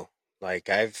too. Like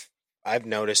I've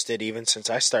noticed it even since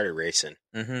I started racing.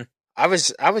 Mm-hmm. I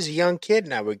was a young kid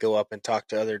and I would go up and talk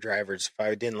to other drivers if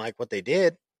I didn't like what they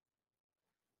did.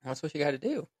 That's what you got to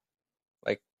do.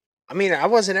 Like, I mean, I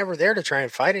wasn't ever there to try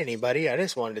and fight anybody. I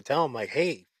just wanted to tell them like,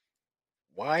 "Hey,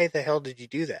 why the hell did you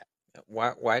do that?"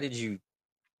 why did you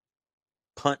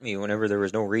punt me whenever there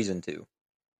was no reason to?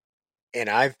 And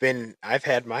I've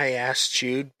had my ass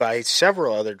chewed by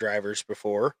several other drivers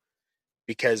before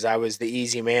because I was the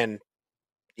easy man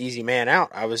out.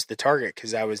 I was the target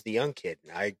because I was the young kid.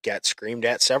 I got screamed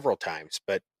at several times,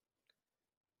 but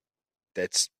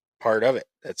that's part of it.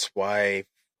 That's why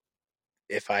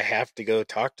if I have to go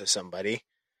talk to somebody,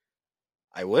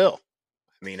 I will.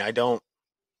 I mean, I don't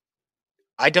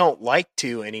like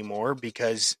to anymore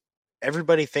because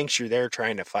everybody thinks you're there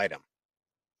trying to fight them.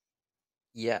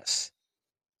 Yes,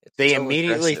 it's They so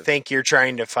immediately aggressive, think you're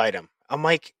trying to fight them. I'm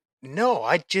like, no,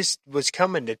 I just was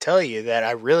coming to tell you that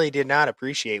I really did not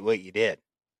appreciate what you did.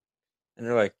 and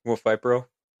they're like, "We'll fight, bro.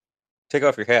 Take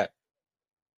off your hat."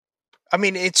 I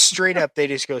mean, it's straight up. They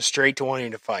just go straight to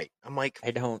wanting to fight. I'm like,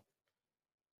 I don't.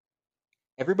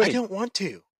 I don't want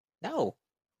to. No.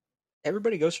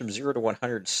 Everybody goes from 0 to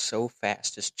 100 so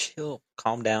fast. Just chill,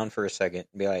 calm down for a second,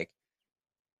 and be like,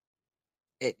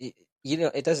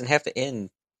 it doesn't have to end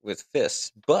with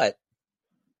fists, but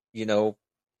you know,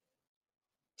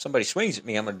 somebody swings at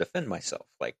me, I'm going to defend myself.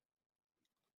 Like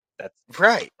that's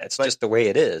Right. that's But just the way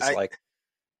it is. I, Like,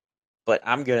 but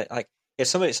I'm gonna like if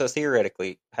somebody. So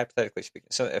theoretically, hypothetically speaking,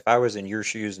 so if I was in your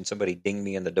shoes and somebody dinged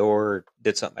me in the door, or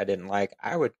did something I didn't like,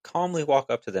 I would calmly walk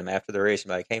up to them after the race and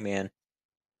be like, "Hey, man,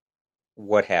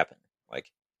 what happened?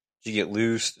 Like, did you get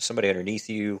loose? Somebody underneath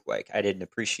you? Like, I didn't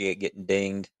appreciate getting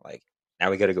dinged. Like, now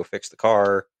we got to go fix the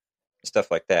car, stuff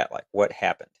like that. Like, what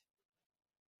happened?"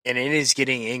 and it is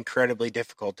getting incredibly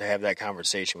difficult to have that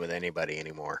conversation with anybody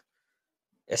anymore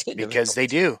It's getting because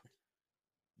difficult.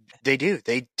 they do.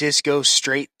 They just go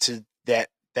straight to that.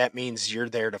 That means you're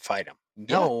there to fight them.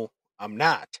 No, I'm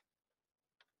not.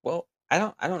 Well, I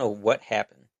don't know what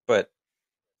happened, but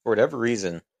for whatever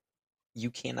reason,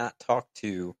 you cannot talk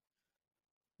to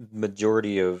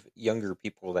majority of younger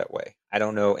people that way. I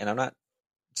don't know, and I'm not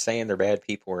saying they're bad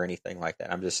people or anything like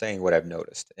that. I'm just saying what I've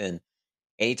noticed. And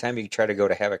anytime you try to go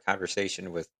to have a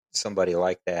conversation with somebody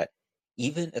like that,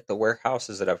 even at the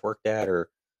warehouses that I've worked at or,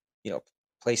 you know,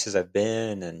 places I've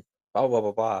been and blah blah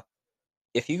blah blah,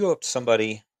 if you go up to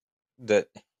somebody that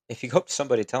if you go up to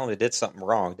somebody telling them they did something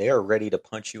wrong, they are ready to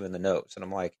punch you in the nose. And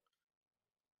I'm like,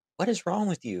 what is wrong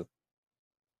with you?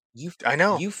 You I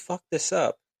know. you fucked this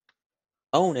up.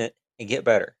 Own it and get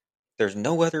better. There's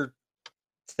no other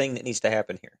thing that needs to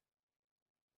happen here.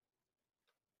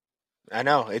 I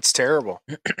know. It's terrible.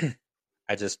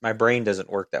 My brain doesn't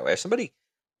work that way. If somebody,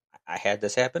 I had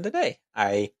this happen today.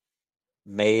 I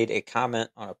made a comment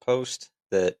on a post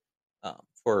that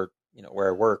for where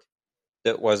I work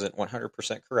that wasn't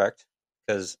 100% correct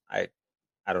because I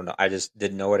don't know. I just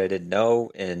didn't know what I didn't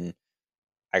know, and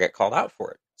I got called out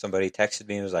for it. Somebody texted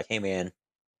me and was like, "Hey man,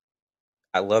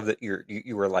 I love that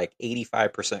you were like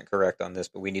 85% correct on this,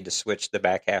 but we need to switch the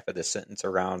back half of this sentence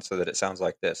around so that it sounds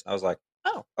like this." And I was like,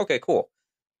 "Oh, okay, cool."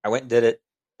 I went and did it.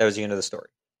 That was the end of the story.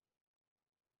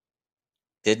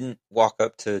 Didn't walk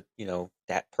up to,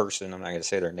 that person. I'm not going to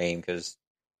say their name because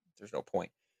there's no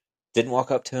point. Didn't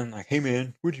walk up to him like, "Hey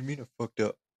man, what do you mean I fucked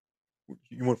up?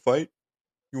 You want to fight?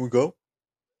 You want to go?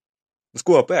 Let's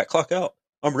go out back. Clock out.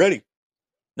 I'm ready."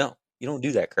 No, you don't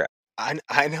do that crap.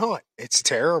 I know it. It's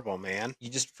terrible, man. You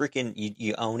just freaking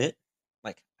you own it.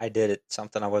 Like I did it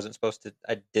something I wasn't supposed to.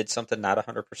 I did something not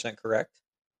 100% correct.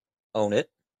 Own it.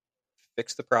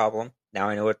 Fix the problem. Now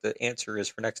I know what the answer is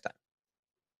for next time.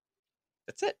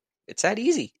 That's it. It's that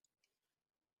easy.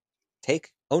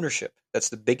 Take ownership. That's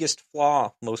the biggest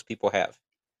flaw most people have.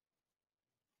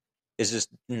 Is just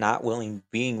not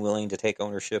being willing to take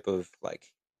ownership of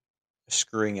like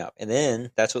screwing up. And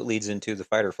then that's what leads into the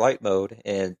fight or flight mode,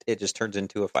 and it just turns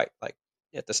into a fight, like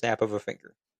at the snap of a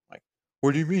finger. Like,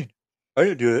 what do you mean? I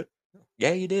didn't do it.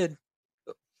 Yeah, you did.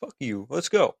 Fuck you. Let's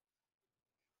go.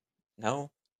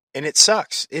 No. And it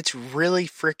sucks. It's really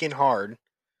freaking hard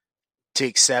to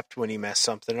accept when you mess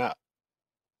something up.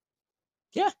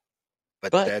 Yeah.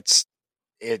 But But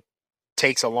it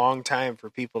takes a long time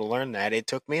for people to learn that. It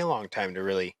took me a long time to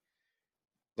really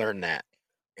learn that.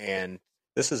 And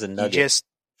this is a you nugget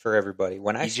for everybody.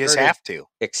 When I just started have to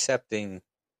accepting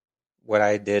what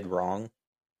I did wrong,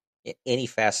 any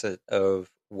facet of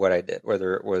what I did,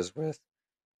 whether it was with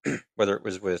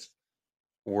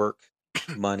work,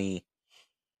 money,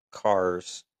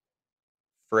 cars,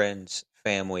 friends,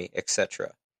 family,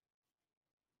 etc.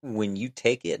 When you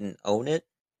take it and own it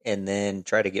and then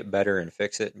try to get better and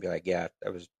fix it and be like, yeah,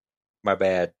 that was my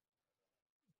bad.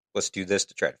 Let's do this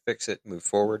to try to fix it, move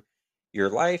forward. Your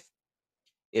life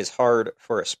is hard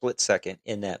for a split second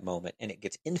in that moment, and it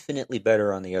gets infinitely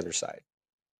better on the other side.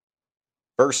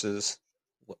 Versus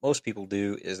what most people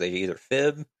do is they either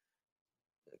fib,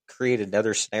 create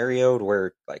another scenario to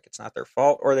where like it's not their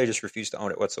fault, or they just refuse to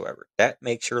own it whatsoever. That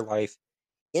makes your life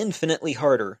infinitely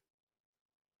harder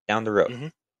down the road mm-hmm.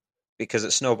 because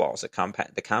it snowballs.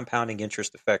 The compounding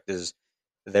interest effect is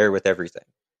there with everything.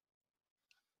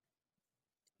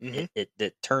 Mm-hmm.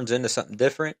 It turns into something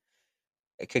different.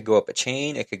 It could go up a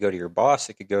chain. It could go to your boss.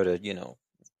 It could go to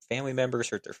family members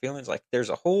hurt their feelings. Like there's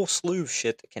a whole slew of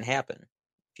shit that can happen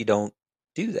if you don't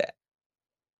do that.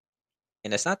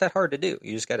 And it's not that hard to do.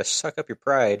 You just got to suck up your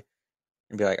pride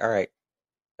and be like, all right,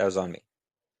 that was on me.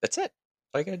 That's it. That's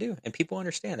all you got to do. And people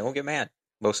understand. They won't get mad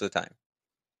most of the time.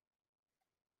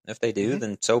 If they do, Mm-hmm.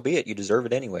 then so be it. You deserve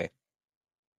it anyway.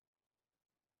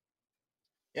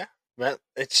 Yeah. Well,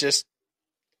 it's just,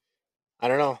 I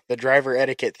don't know. The driver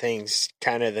etiquette thing's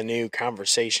kind of the new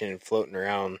conversation floating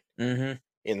around Mm-hmm.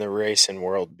 in the racing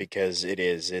world because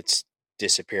it's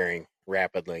disappearing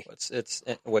rapidly.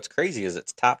 What's crazy is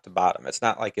it's top to bottom. It's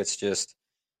not like it's just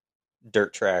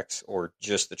dirt tracks or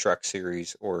just the truck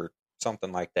series or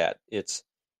something like that. It's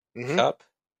Mm-hmm. cup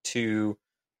to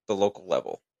the local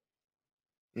level.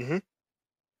 Mm-hmm.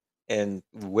 And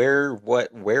where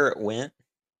it went,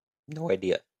 no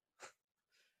idea.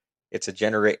 It's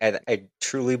I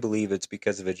truly believe it's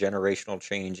because of a generational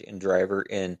change in driver,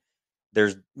 and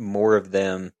there's more of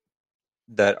them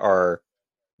that are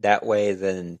that way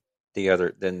than the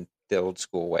old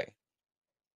school way.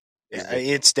 Is Yeah,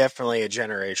 the it's definitely a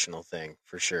generational thing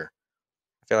for sure.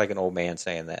 I feel like an old man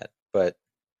saying that, but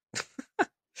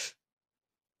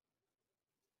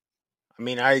I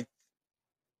mean, I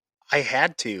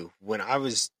had to when I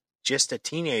was just a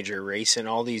teenager racing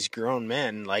all these grown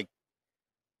men. Like,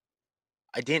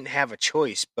 I didn't have a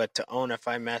choice but to own if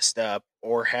I messed up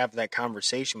or have that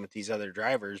conversation with these other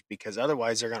drivers because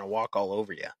otherwise they're going to walk all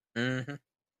over you. mhm,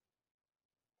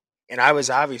 And I was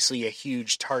obviously a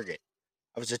huge target.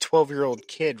 I was a 12-year-old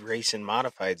kid racing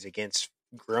modifieds against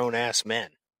grown ass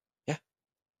men. yeah,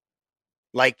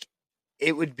 Like,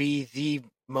 it would be the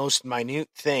most minute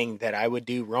thing that I would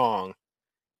do wrong,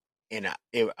 and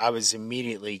I was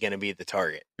immediately going to be the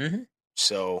target. mhm,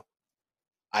 So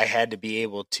I had to be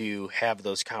able to have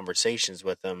those conversations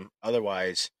with them.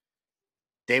 Otherwise,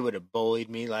 they would have bullied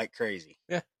me like crazy.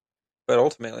 yeah. But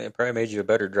ultimately, it probably made you a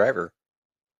better driver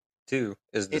too.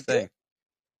 Is the It did. thing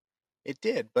It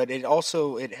did. But it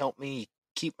helped me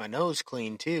keep my nose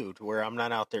clean too, to where I'm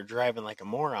not out there driving like a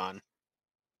moron,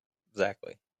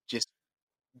 exactly? just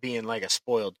being like a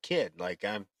spoiled kid. Like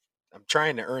I'm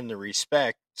trying to earn the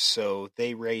respect, so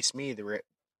they race me the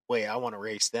way I want to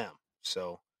race them.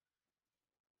 So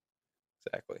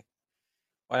Exactly.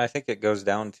 Well, I think it goes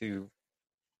down to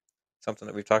something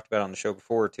that we've talked about on the show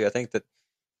before too. I think that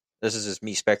this is just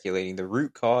me speculating. The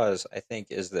root cause, I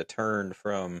think, is the turn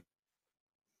from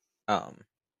um,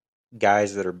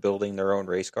 guys that are building their own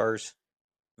race cars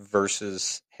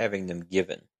versus having them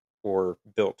given or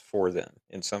built for them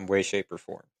in some way, shape, or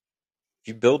form. If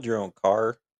you build your own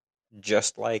car,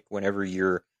 just like whenever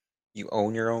you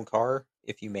own your own car,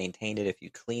 if you maintain it, if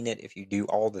you clean it, if you do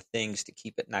all the things to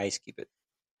keep it nice, keep it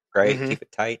right, hmm keep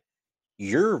it tight,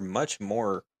 you're much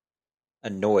more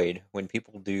annoyed when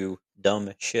people do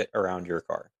dumb shit around your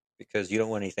car because you don't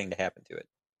want anything to happen to it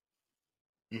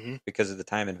hmm because of the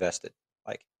time invested.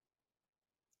 Like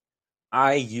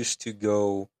I used to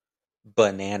go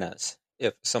bananas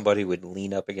if somebody would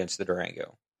lean up against the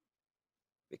Durango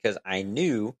because I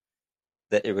knew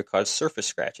that it would cause surface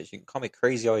scratches. You can call me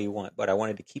crazy all you want, but I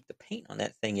wanted to keep the paint on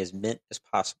that thing as mint as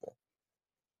possible.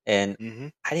 And hmm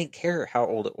I didn't care how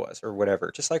old it was or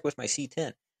whatever. Just like with my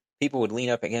C10, people would lean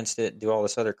up against it, do all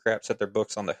this other crap, set their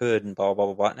books on the hood, and blah blah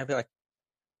blah blah. And I'd be like,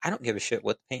 I don't give a shit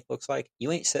what the paint looks like.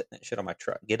 You ain't setting that shit on my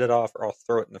truck. Get it off, or I'll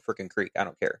throw it in the freaking creek. I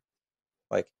don't care.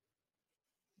 Like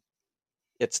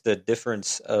it's the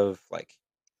difference of like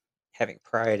having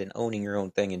pride and owning your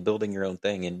own thing and building your own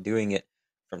thing and doing it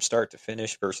from start to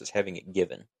finish versus having it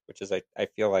given, which is I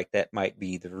feel like that might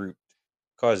be the root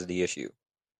cause of the issue.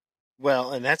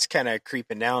 Well, and that's kind of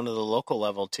creeping down to the local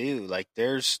level too. Like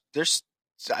there's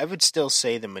I would still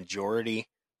say the majority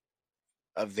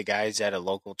of the guys at a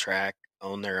local track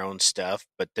own their own stuff,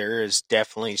 but there is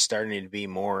definitely starting to be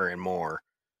more and more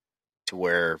to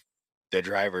where the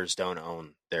drivers don't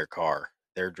own their car.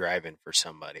 They're driving for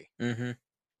somebody. Mm-hmm.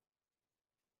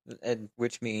 And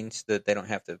which means that they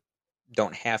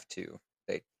don't have to.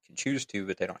 They can choose to,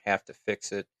 but they don't have to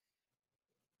fix it.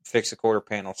 Fix the quarter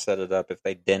panel, set it up. If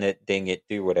they dent it, ding it,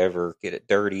 do whatever, get it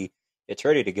dirty, it's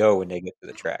ready to go when they get to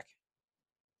the track.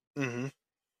 hmm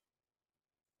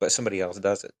But somebody else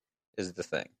does it is the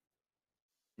thing.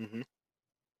 hmm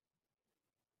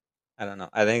I don't know.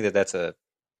 I think that that's a.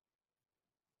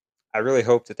 I really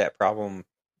hope that that problem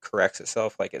corrects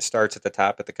itself. Like it starts at the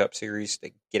top at the Cup Series.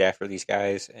 They get after these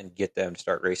guys and get them to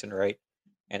start racing right,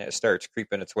 and it starts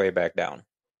creeping its way back down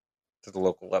to the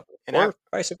local level, And or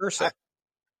vice I versa.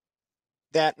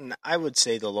 that and I would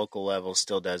say the local level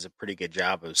still does a pretty good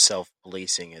job of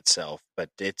self-policing itself, but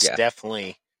it's Yeah.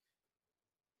 definitely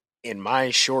in my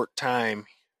short time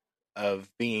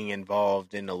of being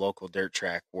involved in the local dirt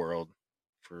track world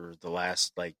for the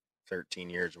last like 13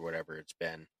 years or whatever it's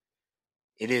been,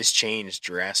 it has changed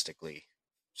drastically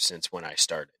since when I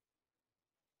started.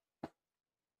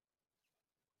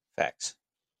 Facts.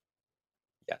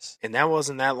 Yes. And that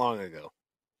wasn't that long ago.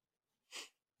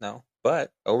 No.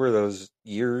 But over those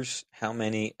years, how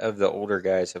many of the older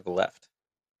guys have left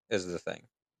is the thing.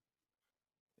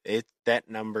 That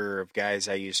number of guys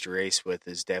I used to race with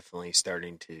is definitely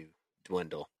starting to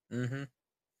dwindle. Mm-hmm.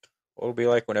 it'll be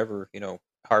like whenever,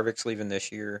 Harvick's leaving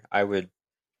this year. I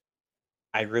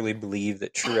really believe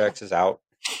that Truex is out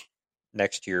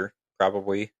next year,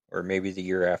 probably, or maybe the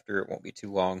year after. It won't be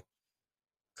too long.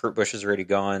 Kurt Busch is already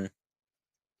gone.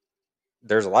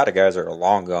 There's a lot of guys that are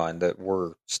long gone that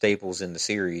were staples in the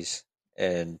series,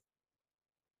 and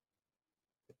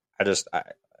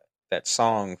that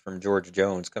song from George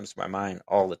Jones comes to my mind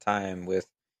all the time with,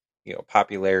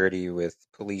 popularity, with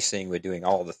policing, with doing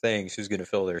all the things. Who's going to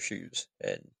fill their shoes?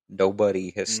 And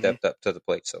nobody has stepped up to the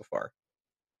plate so far.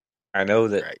 I know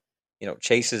that, Right.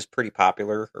 Chase is pretty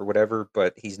popular or whatever,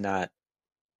 but he's not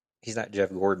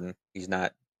Jeff Gordon. He's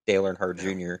not Dale Earnhardt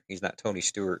Jr. He's not Tony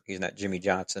Stewart. He's not Jimmy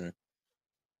Johnson.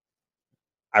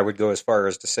 I would go as far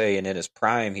as to say, and in his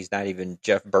prime, he's not even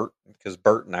Jeff Burton, because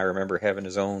Burton, I remember having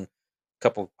his own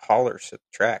couple haulers at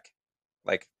the track.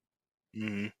 Like,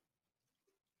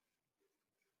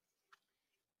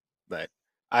 But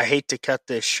I hate to cut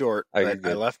this short, Oh, but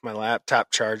I left my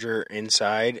laptop charger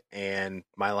inside, and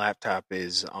my laptop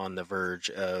is on the verge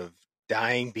of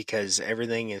dying because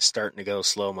everything is starting to go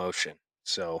slow motion.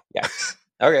 So yeah.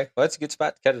 Okay, well, that's a good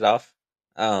spot to cut it off.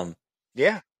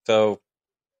 Yeah. So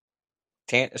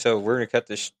we're gonna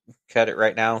cut it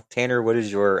right now. Tanner, what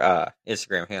is your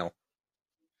Instagram handle?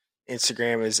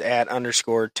 Instagram is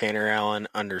 @_TannerAllen_.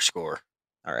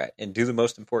 All right, and do the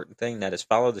most important thing, that is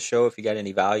follow the show. If you got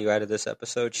any value out of this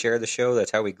episode, share the show. That's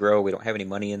how we grow. We don't have any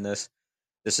money in this.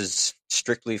 This is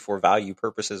strictly for value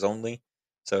purposes only.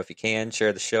 So if you can,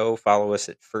 share the show. Follow us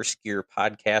at First Gear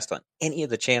Podcast on any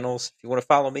of the channels. If you want to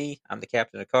follow me, I'm the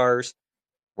Captain of Cars.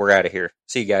 We're out of here.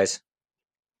 See you guys.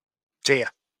 See ya.